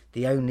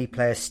 The only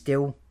player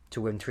still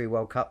to win 3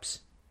 World Cups.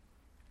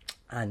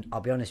 And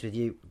I'll be honest with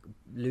you,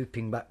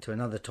 looping back to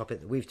another topic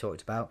that we've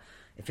talked about,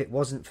 if it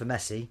wasn't for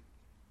Messi,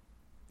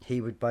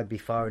 he would be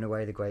far and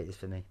away the greatest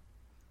for me.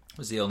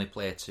 Was the only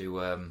player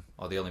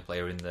or the only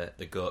player in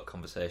the GOAT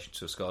conversation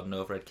to have scored an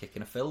overhead kick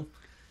in a film.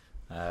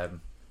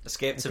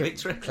 Escape to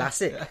victory.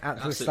 Classic. Yeah,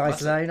 absolute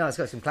slice. No, it's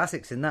got some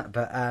classics in that.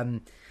 But I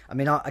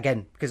mean,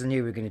 again, because I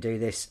knew we were going to do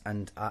this,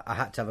 and I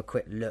had to have a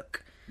quick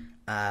look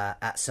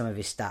at some of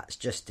his stats,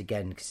 just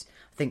again, because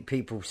I think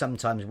people,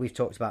 sometimes we've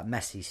talked about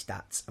Messi's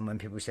stats, and when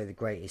people say the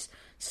greatest,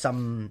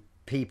 some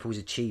people's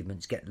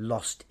achievements get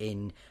lost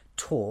in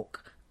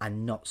talk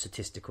and not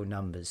statistical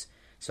numbers.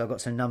 So I've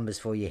got some numbers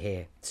for you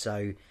here.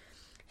 So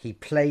he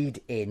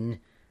played in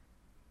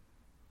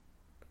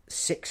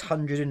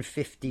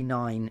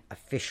 659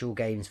 official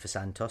games for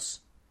Santos.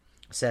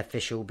 I say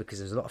official because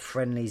there's a lot of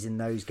friendlies in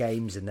those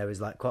games, and there was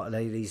like quite a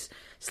lot of these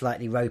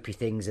slightly ropey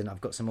things, and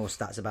I've got some more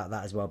stats about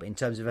that as well. But in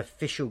terms of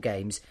official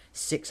games,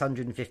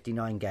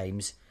 659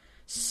 games,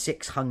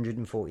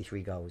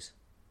 643 goals.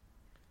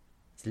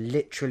 It's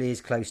literally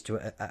as close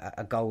to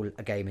a goal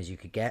a game as you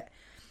could get.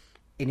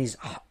 In his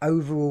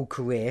overall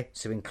career,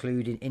 so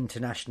including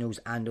internationals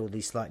and all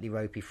these slightly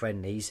ropey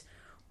friendlies,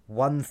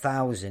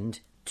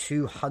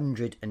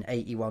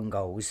 1,281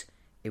 goals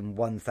in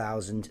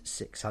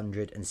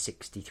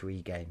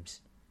 1,663 games.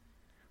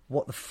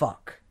 What the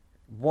fuck?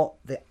 What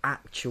the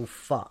actual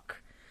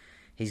fuck?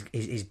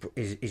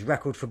 His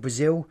record for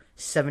Brazil,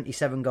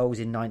 77 goals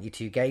in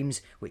 92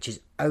 games, which has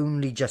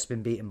only just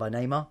been beaten by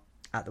Neymar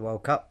at the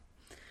World Cup.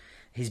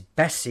 His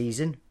best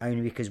season,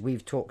 only because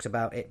we've talked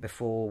about it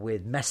before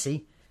with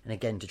Messi, and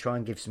again, to try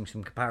and give some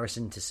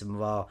comparison to some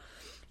of our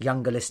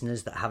younger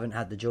listeners that haven't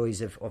had the joys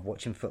of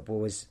watching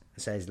football as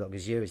long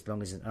as you, as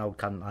long as an old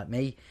cunt like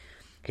me.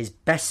 His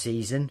best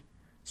season,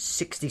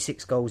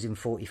 66 goals in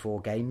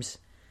 44 games,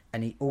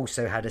 and he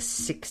also had a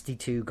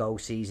 62 goal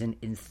season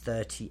in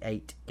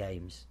 38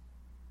 games.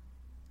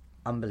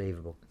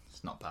 Unbelievable.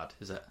 It's not bad,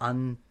 is it?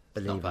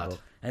 Unbelievable. Not bad.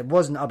 And it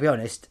wasn't, I'll be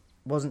honest,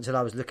 wasn't until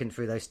I was looking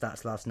through those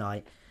stats last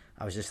night,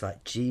 I was just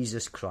like,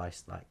 Jesus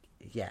Christ, like,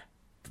 yeah.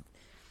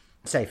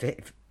 Say, for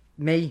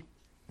me,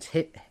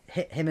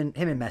 him and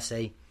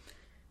Messi,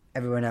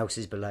 Everyone else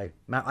is below.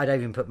 I don't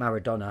even put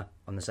Maradona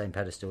on the same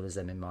pedestal as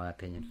them, in my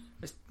opinion.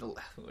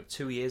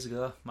 2 years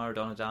ago,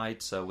 Maradona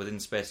died, so within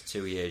the space of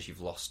 2 years,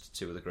 you've lost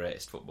two of the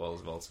greatest footballers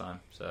of all time.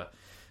 So,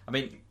 I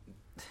mean,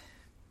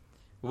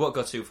 we won't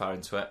go too far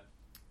into it,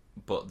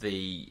 but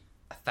the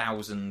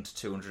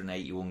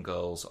 1,281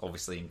 goals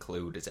obviously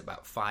include, is it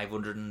about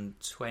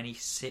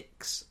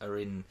 526 are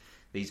in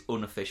these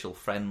unofficial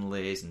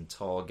friendlies and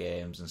tour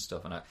games and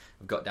stuff, and I've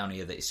got down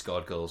here that he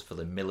scored goals for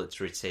the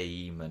military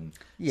team and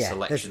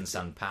Selection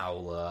San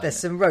Paulo. There's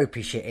some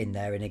ropey shit in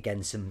there, and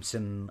again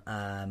some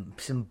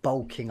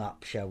bulking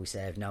up, shall we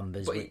say, of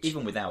numbers. But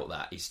even without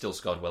that, he's still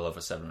scored well over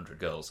 700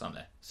 goals, hasn't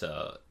he?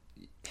 So,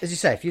 as you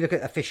say, if you look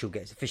at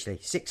officially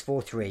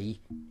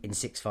 643 in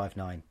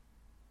 659.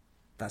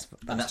 That's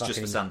just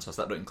for Santos.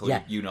 That don't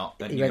include New York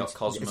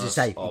Cosmos. As I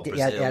say, or he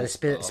Brazil, had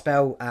a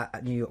spell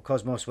at New York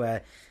Cosmos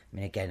where, I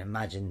mean, again,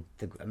 imagine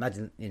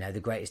the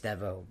greatest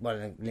ever,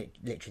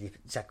 literally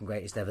second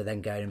greatest ever,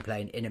 then going and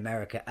playing in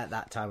America at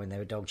that time when they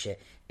were dog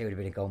shit. It would have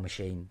been a goal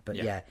machine. But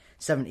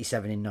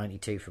 77 in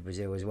 92 for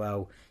Brazil as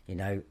well.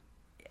 Now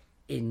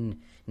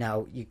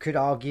you could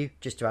argue,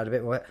 just to add a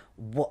bit more,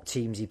 what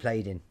teams he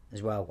played in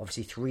as well.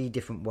 Obviously, 3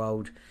 different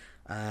World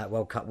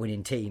Cup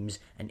winning teams,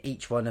 and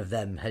each one of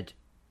them had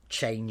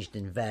changed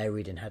and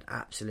varied and had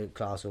absolute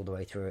class all the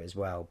way through it as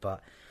well.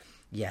 But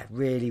yeah,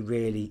 really,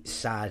 really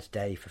sad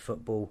day for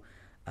football,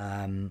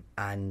 and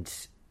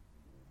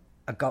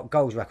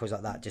goals records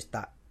like that, just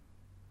that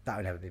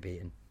will never be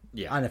beaten,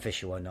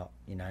 unofficial or not.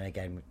 And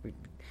again,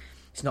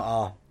 it's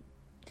not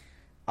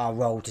our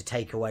role to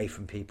take away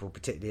from people,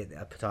 particularly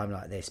at a time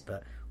like this.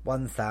 But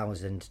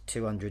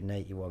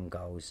 1,281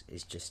 goals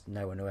is just,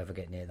 no one will ever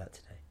get near that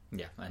today.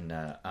 Yeah, and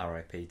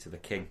RIP to the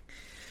king.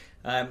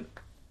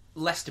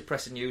 Less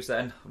depressing news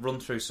then. Run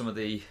through some of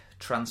the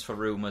transfer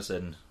rumours,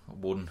 and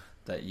one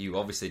that you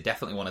obviously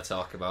definitely want to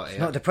talk about here.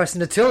 It's not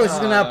depressing at all. This is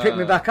going to pick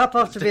me back up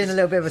after being a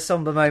little bit of a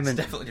sombre moment. It's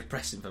definitely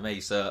depressing for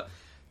me. So,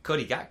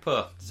 Cody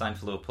Gakpo signed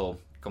for Liverpool.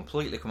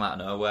 Completely come out of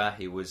nowhere.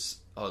 He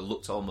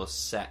looked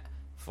almost set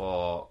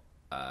for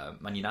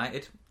Man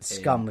United.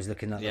 Scum was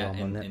looking at the one,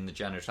 wasn't it? In the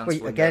January transfer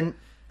window. Again,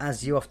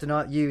 as you often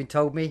are, you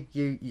told me,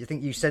 you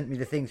think you sent me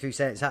the thing through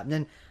saying it's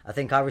happening. I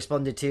think I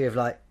responded to you of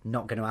like,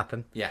 not going to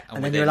happen. Yeah,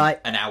 and then you were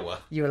like, an hour.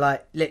 You were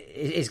like,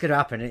 it's going to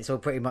happen, and it's all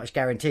pretty much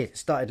guaranteed.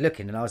 Started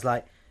looking, and I was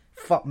like,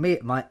 fuck me,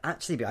 it might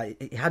actually be.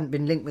 It hadn't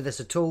been linked with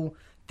us at all.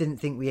 Didn't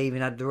think we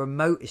even had the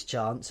remotest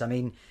chance. I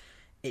mean,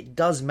 it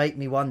does make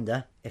me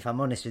wonder, if I'm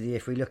honest with you,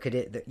 if we look at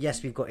it, that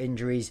yes, we've got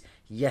injuries.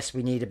 Yes,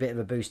 we need a bit of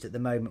a boost at the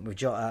moment with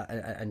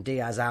Jota and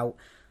Diaz out.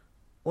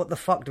 What the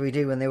fuck do we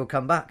do when they will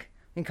come back?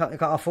 You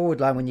got our forward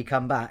line when you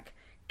come back.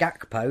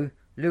 Gakpo,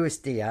 Luis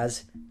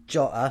Diaz,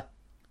 Jota,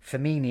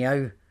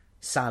 Firmino,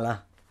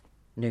 Salah,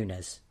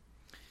 Nunes.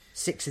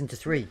 6 into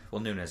 3.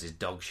 Well, Nunes is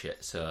dog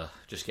shit, so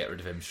just get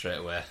rid of him straight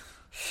away.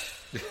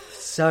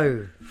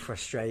 So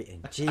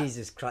frustrating.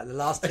 Jesus Christ. The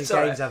last 2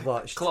 games I've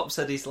watched. Klopp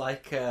said he's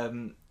like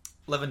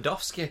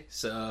Lewandowski,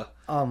 so...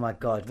 Oh my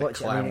God.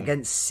 Watch it. I mean,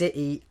 against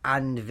City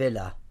and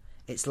Villa.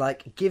 It's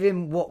like, give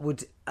him what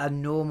would a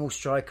normal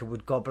striker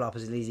would gobble up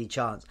as an easy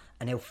chance,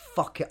 and he'll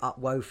fuck it up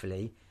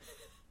woefully.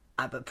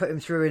 But put him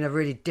through in a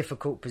really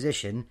difficult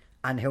position,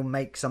 and he'll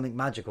make something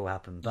magical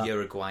happen. But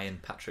Uruguayan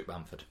Patrick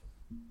Bamford.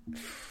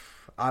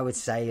 I would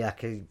say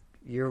like a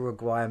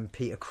Uruguayan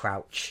Peter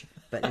Crouch,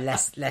 but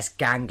less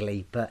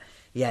gangly. But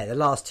yeah, the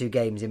last 2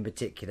 games in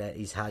particular,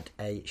 he's had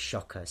a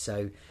shocker.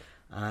 So,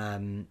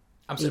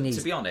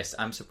 to be honest,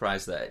 I'm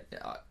surprised that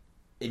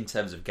in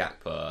terms of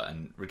Gakpo,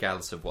 and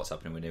regardless of what's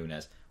happening with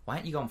Nunes, why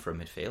aren't you gone for a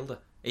midfielder?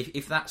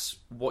 If that's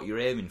what you're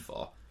aiming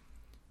for,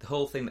 the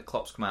whole thing that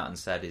Klopp's come out and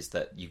said is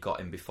that you got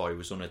him before he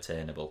was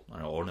unattainable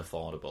or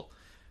unaffordable.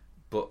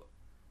 But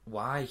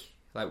why?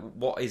 Like,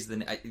 what is the...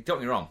 Don't get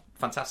me wrong,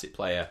 fantastic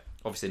player,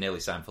 obviously nearly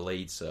signed for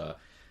Leeds, so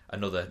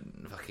another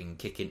fucking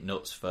kicking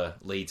nuts for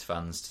Leeds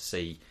fans to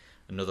see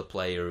another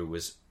player who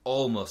was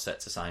almost set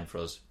to sign for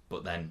us,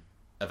 but then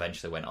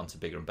eventually went on to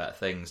bigger and better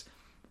things.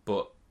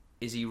 But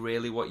is he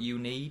really what you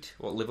need,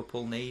 what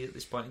Liverpool need at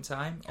this point in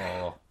time?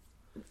 Or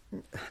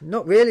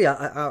not really.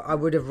 I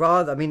would have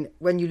rather... I mean,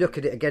 when you look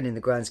at it again in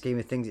the grand scheme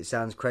of things, it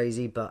sounds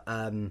crazy, but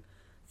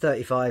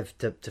 35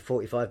 to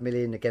 45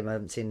 million, again, I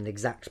haven't seen an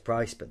exact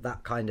price, but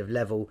that kind of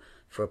level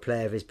for a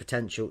player of his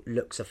potential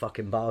looks a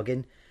fucking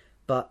bargain.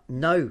 But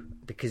no,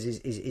 because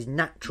his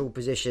natural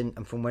position,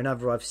 and from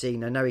whenever I've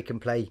seen, I know he can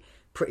play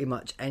pretty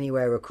much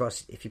anywhere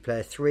across. If you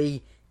play a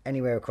 3,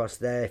 anywhere across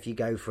there. If you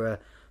go for a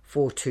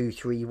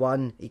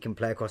 4-2-3-1, he can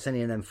play across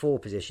any of them 4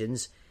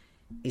 positions.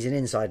 He's an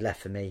inside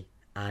left for me,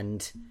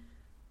 and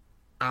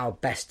our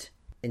best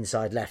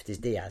inside left is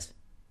Diaz.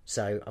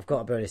 So I've got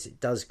to be honest, it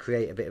does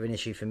create a bit of an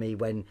issue for me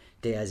when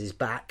Diaz is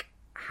back,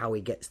 how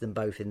he gets them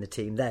both in the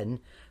team then.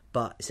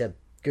 But it's a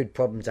good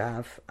problem to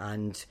have,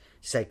 and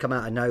say come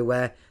out of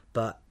nowhere.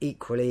 But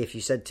equally, if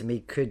you said to me,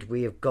 could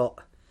we have got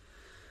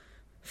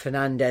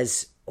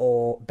Fernandes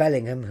or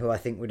Bellingham, who I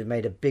think would have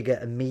made a bigger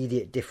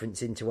immediate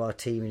difference into our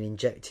team and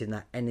injecting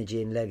that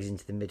energy and legs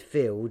into the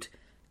midfield,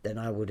 then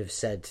I would have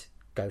said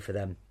go for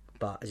them.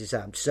 But as you say,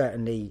 I'm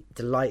certainly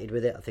delighted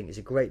with it. I think it's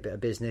a great bit of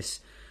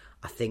business.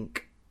 I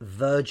think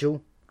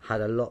Virgil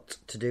had a lot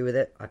to do with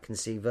it. I can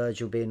see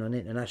Virgil being on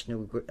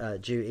international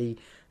duty.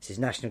 It's his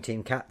national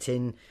team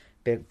captain,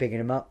 bigging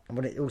him up. And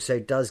what it also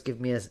does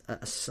give me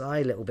a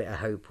slight little bit of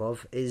hope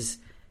of is,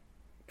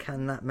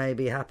 can that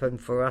maybe happen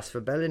for us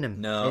for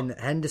Bellingham? No. And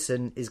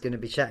Henderson is going to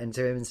be chatting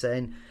to him and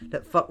saying,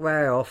 look, fuck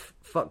Raya off,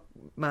 fuck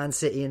Man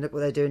City, and look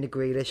what they're doing to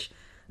Grealish.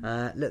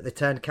 Look, they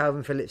turned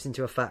Calvin Phillips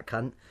into a fat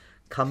cunt.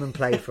 Come and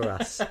play for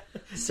us.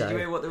 So, did you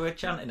hear what they were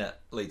chanting at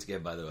Leeds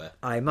game, by the way?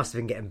 I must have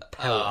been getting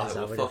pelted.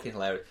 They were fucking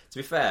hilarious. To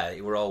be fair, they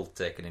were all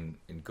taken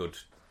in good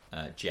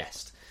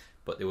jest,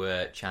 but they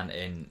were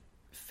chanting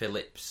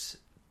Phillips.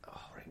 Oh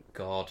my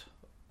God,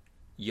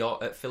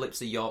 Phillips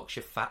the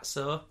Yorkshire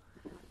Fatso,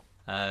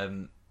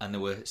 and they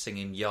were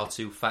singing "You're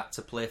too fat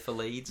to play for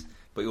Leeds."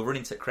 But he was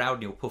running to the crowd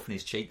and he was puffing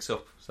his cheeks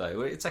up. So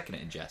we're taking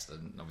it in jest,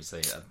 and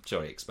obviously I'm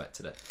sure he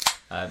expected it.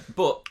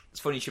 But it's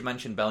funny you should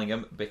mention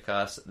Bellingham,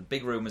 because the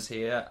big rumours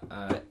here,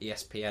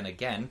 ESPN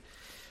again,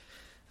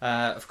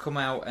 have come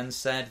out and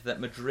said that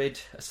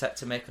Madrid are set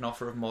to make an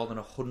offer of more than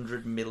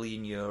 €100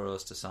 million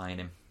to sign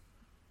him.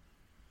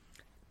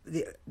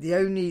 The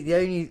only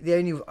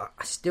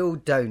I still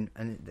don't,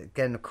 and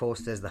again, of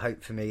course, there's the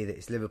hope for me that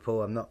it's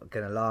Liverpool. I'm not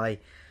going to lie.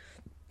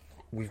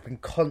 We've been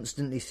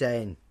constantly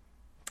saying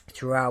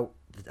throughout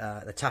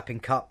the Tapping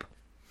Cup,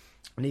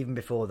 and even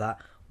before that,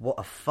 what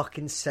a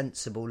fucking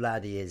sensible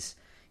lad he is.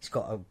 He's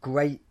got a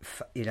great,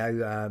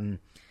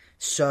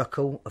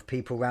 circle of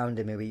people around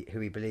him who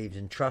he believes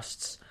and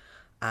trusts.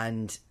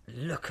 And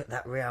look at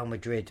that Real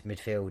Madrid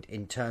midfield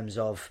in terms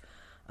of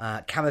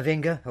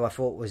Camavinga, who I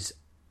thought was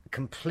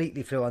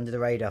completely flew under the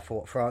radar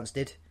for what France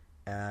did.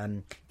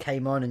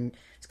 Came on and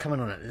is coming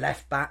on at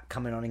left back,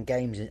 coming on in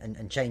games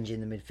and changing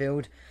the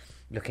midfield,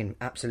 looking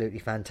absolutely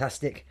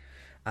fantastic.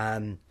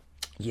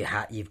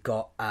 You've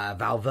got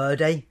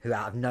Valverde, who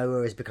out of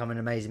nowhere has become an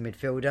amazing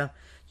midfielder.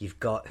 You've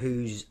got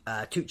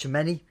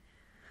Tuchemeni.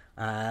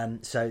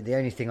 So the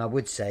only thing I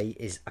would say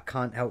is I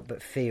can't help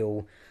but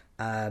feel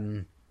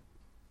there'd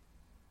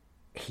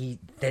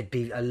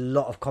be a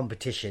lot of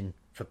competition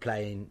for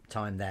playing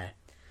time there.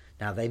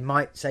 Now, they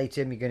might say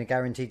to him, you're going to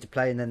guarantee to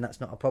play, and then that's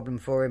not a problem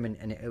for him,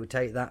 and it will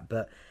take that.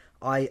 But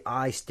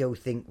I still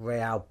think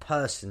Real,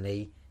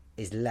 personally,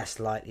 is less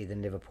likely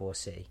than Liverpool or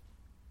City.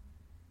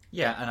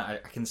 Yeah, and I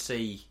can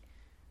see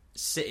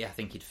City, I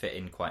think he'd fit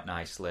in quite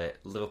nicely.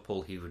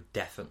 Liverpool, he would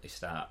definitely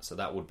start, so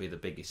that would be the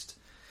biggest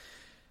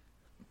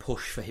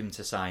push for him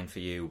to sign for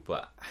you,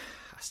 but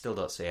I still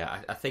don't see it.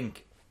 I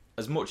think,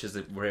 as much as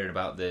we're hearing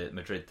about the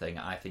Madrid thing,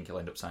 I think he'll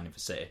end up signing for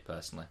City,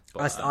 personally.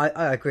 But,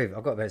 I agree.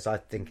 I've got to be honest, I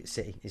think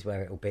City is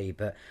where it'll be,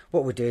 but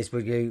what we'll do is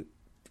we'll do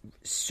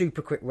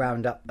super quick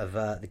roundup of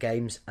the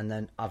games, and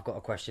then I've got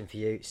a question for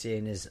you,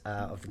 seeing as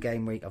of the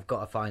game week I've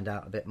got to find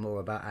out a bit more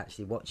about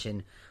actually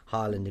watching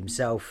Haaland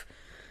himself.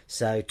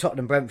 So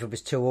Tottenham Brentford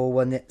was 2-2,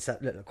 won it, so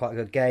that looked like quite a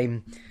good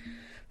game.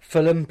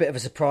 Fulham, bit of a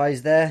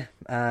surprise there,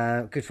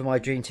 good for my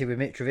dream team with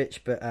Mitrovic,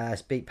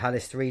 but beat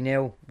Palace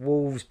 3-0.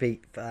 Wolves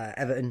beat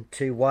Everton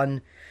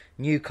 2-1.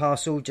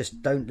 Newcastle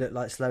just don't look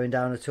like slowing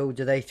down at all,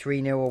 do they?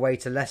 3-0 away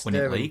to Leicester.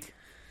 Winning league.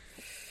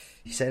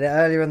 You said it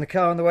earlier on the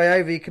car on the way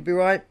over, you could be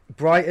right.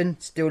 Brighton,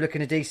 still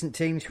looking a decent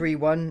team,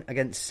 3-1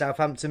 against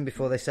Southampton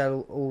before they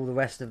sell all the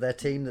rest of their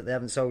team that they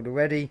haven't sold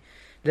already.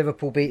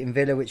 Liverpool beating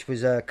Villa, which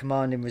was a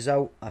commanding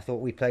result. I thought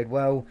we played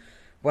well.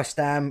 West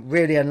Ham,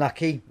 really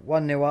unlucky,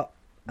 1-0 up,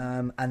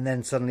 and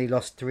then suddenly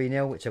lost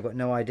 3-0, which I've got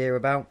no idea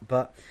about.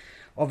 But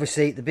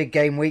obviously the big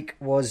game week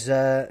was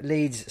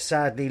Leeds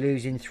sadly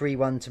losing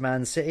 3-1 to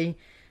Man City.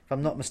 If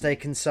I'm not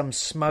mistaken, some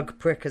smug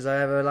prick, as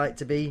I ever like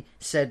to be,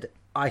 said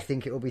I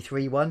think it will be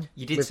 3-1.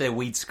 You did say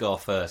we'd score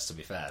first, to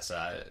be fair,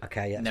 so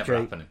okay, yeah, never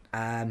happening.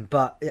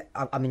 But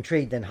I'm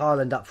intrigued then.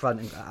 Haaland up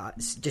front,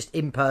 just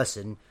in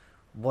person,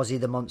 was he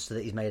the monster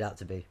that he's made out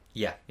to be?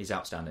 Yeah, he's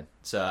outstanding.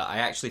 So I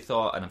actually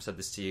thought, and I've said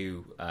this to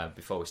you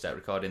before we start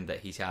recording,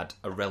 that he's had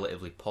a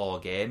relatively poor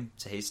game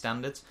to his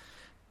standards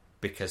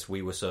because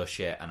we were so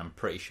shit, and I'm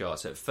pretty sure.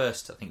 So at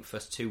first, I think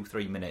first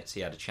 2-3 minutes,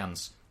 he had a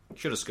chance,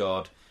 should have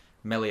scored.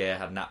 Melier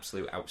had an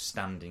absolute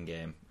outstanding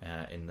game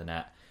in the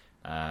net.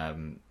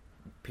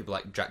 People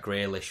like Jack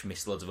Grealish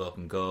missed loads of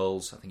open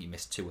goals. I think he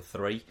missed 2 or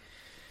 3.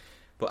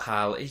 But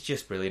Hal, he's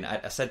just brilliant.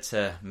 I said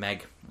to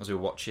Meg as we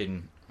were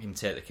watching him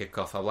take the kick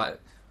off, I was like,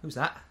 who's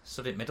that?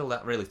 Stood in middle,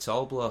 that really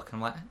tall bloke. And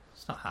I'm like,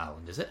 it's not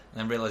Haaland, is it? And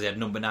then realised he had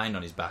number 9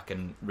 on his back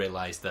and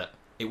realised that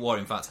it was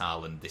in fact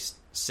Haaland, this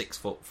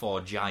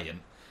 6'4"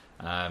 giant.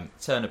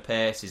 Turn of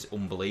pace is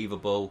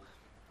unbelievable.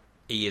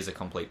 He is a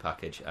complete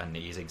package, and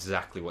he is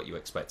exactly what you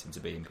expect him to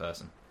be in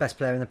person. Best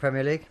player in the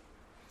Premier League?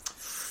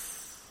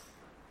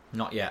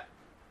 Not yet.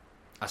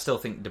 I still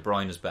think De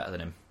Bruyne is better than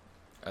him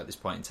at this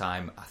point in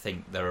time. I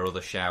think there are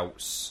other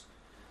shouts.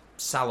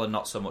 Salah,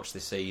 not so much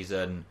this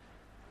season.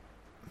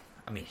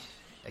 I mean,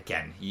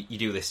 again, you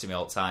do this to me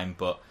all the time,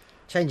 but...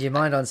 Change your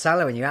mind on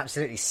Salah when you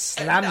absolutely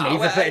slam me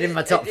for putting him in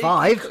my top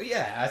 5.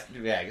 Yeah,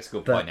 it's a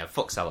good point now.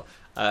 Fuck Salah.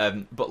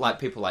 But like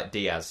people like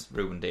Diaz,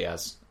 Ruben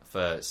Diaz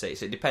for City,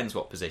 so it depends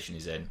what position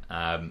he's in.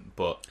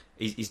 But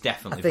He's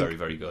definitely I think very,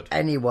 very good.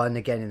 Anyone,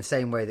 again, in the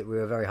same way that we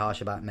were very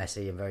harsh about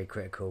Messi and very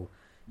critical,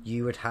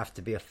 you would have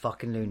to be a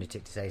fucking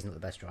lunatic to say he's not the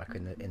best striker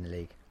in the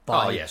league.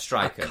 By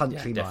striker. a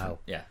country yeah, mile.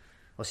 Yeah.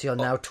 What's he on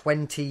now?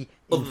 20 in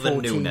Other than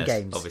 14 Nunes,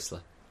 games. obviously.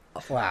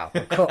 Wow.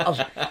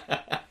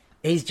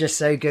 He's just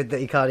so good that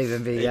he can't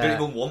even be... He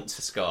don't even want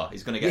to score.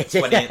 He's going to get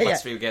 20 in the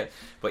last few games.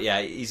 But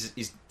yeah,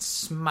 he's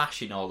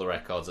smashing all the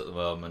records at the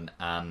moment.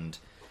 And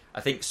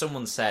I think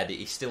someone said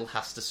he still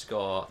has to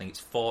score, I think it's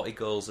 40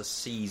 goals a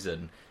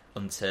season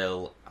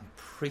until, I'm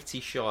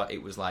pretty sure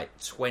it was like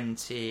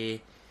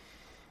 20...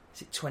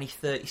 Is it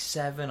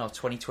 2037 or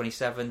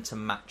 2027 to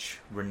match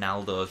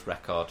Ronaldo's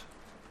record?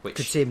 Which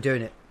Could see him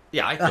doing it.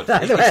 Yeah, I could.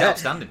 It's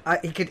outstanding.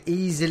 He could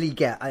easily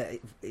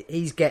get...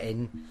 he's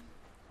getting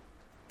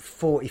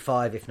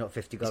 45, if not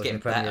 50 goals in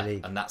the Premier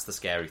League. And that's the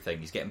scary thing.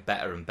 He's getting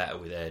better and better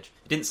with age.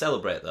 He didn't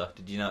celebrate, though.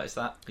 Did you notice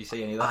that? Did you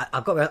see any of that?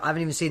 I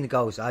haven't even seen the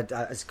goals. I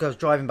was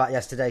driving back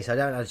yesterday, so I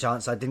don't have a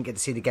chance. I didn't get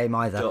to see the game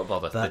either. Don't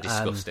bother. They're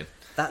disgusting.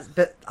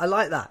 But I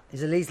like that.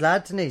 He's a Leeds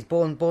lad, isn't he? He's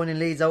born in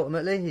Leeds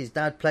ultimately. His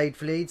dad played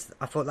for Leeds.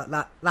 I thought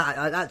that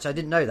actually, I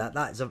didn't know that.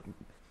 That is a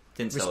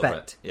didn't respect.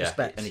 Celebrate. Yeah.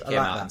 Respect. And he came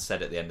out and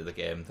said at the end of the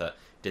game that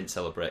didn't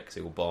celebrate because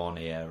he was born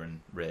here and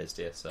raised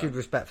here. So good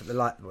respect for the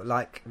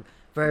like.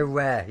 Very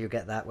rare you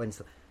get that when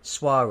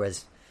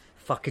Suarez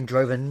fucking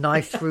drove a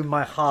knife through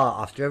my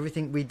heart after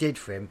everything we did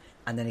for him,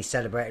 and then he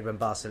celebrated when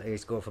he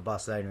scored for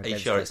Barcelona. Are you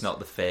sure it's not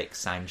the fake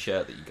signed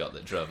shirt that you got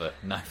that drove a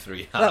knife through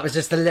your heart? That was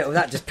just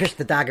that just pushed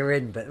the dagger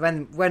in. But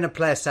when a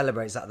player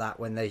celebrates like that,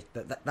 when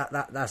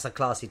that's a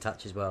classy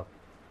touch as well.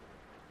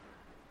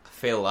 I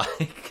feel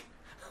like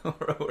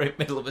we're in the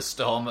middle of a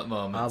storm at the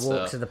moment. Our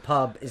walk to the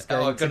pub is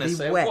going to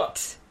be wet.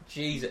 What?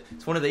 Jeez,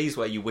 it's one of these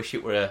where you wish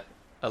it were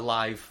a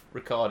live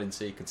recording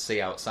so you could see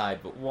outside,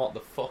 but what the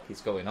fuck is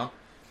going on?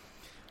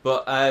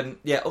 But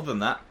yeah, other than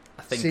that,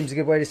 I think seems a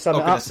good way to sum it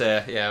up. I'm going to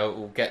say, yeah,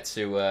 we'll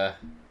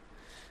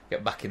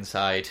get back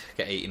inside,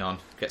 get eating on,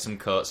 get some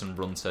coats and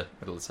run to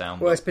middle of town.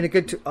 Well, it's been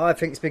I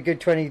think it's been good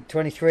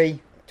 2023,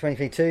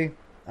 2022. You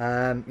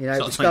know,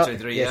 it's not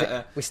 2023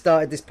 yet. We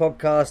started this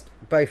podcast,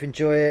 both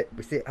enjoy it.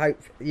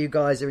 Hope you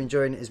guys are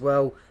enjoying it as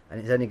well,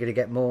 and it's only going to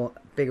get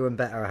bigger and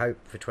better, I hope,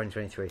 for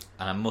 2023.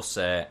 And I must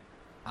say,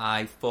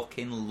 I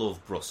fucking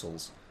love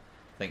Brussels.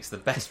 I think it's the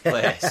best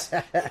place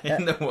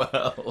in the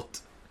world.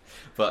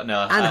 But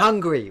no, and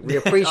Hungary. We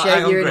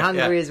appreciate you in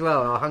Hungary as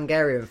well. Our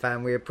Hungarian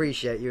fan, we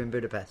appreciate you in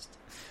Budapest.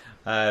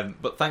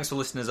 But thanks for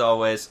listening as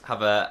always.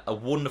 Have a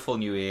wonderful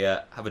new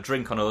year. Have a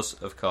drink on us,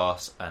 of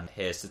course, and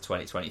here's to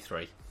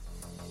 2023.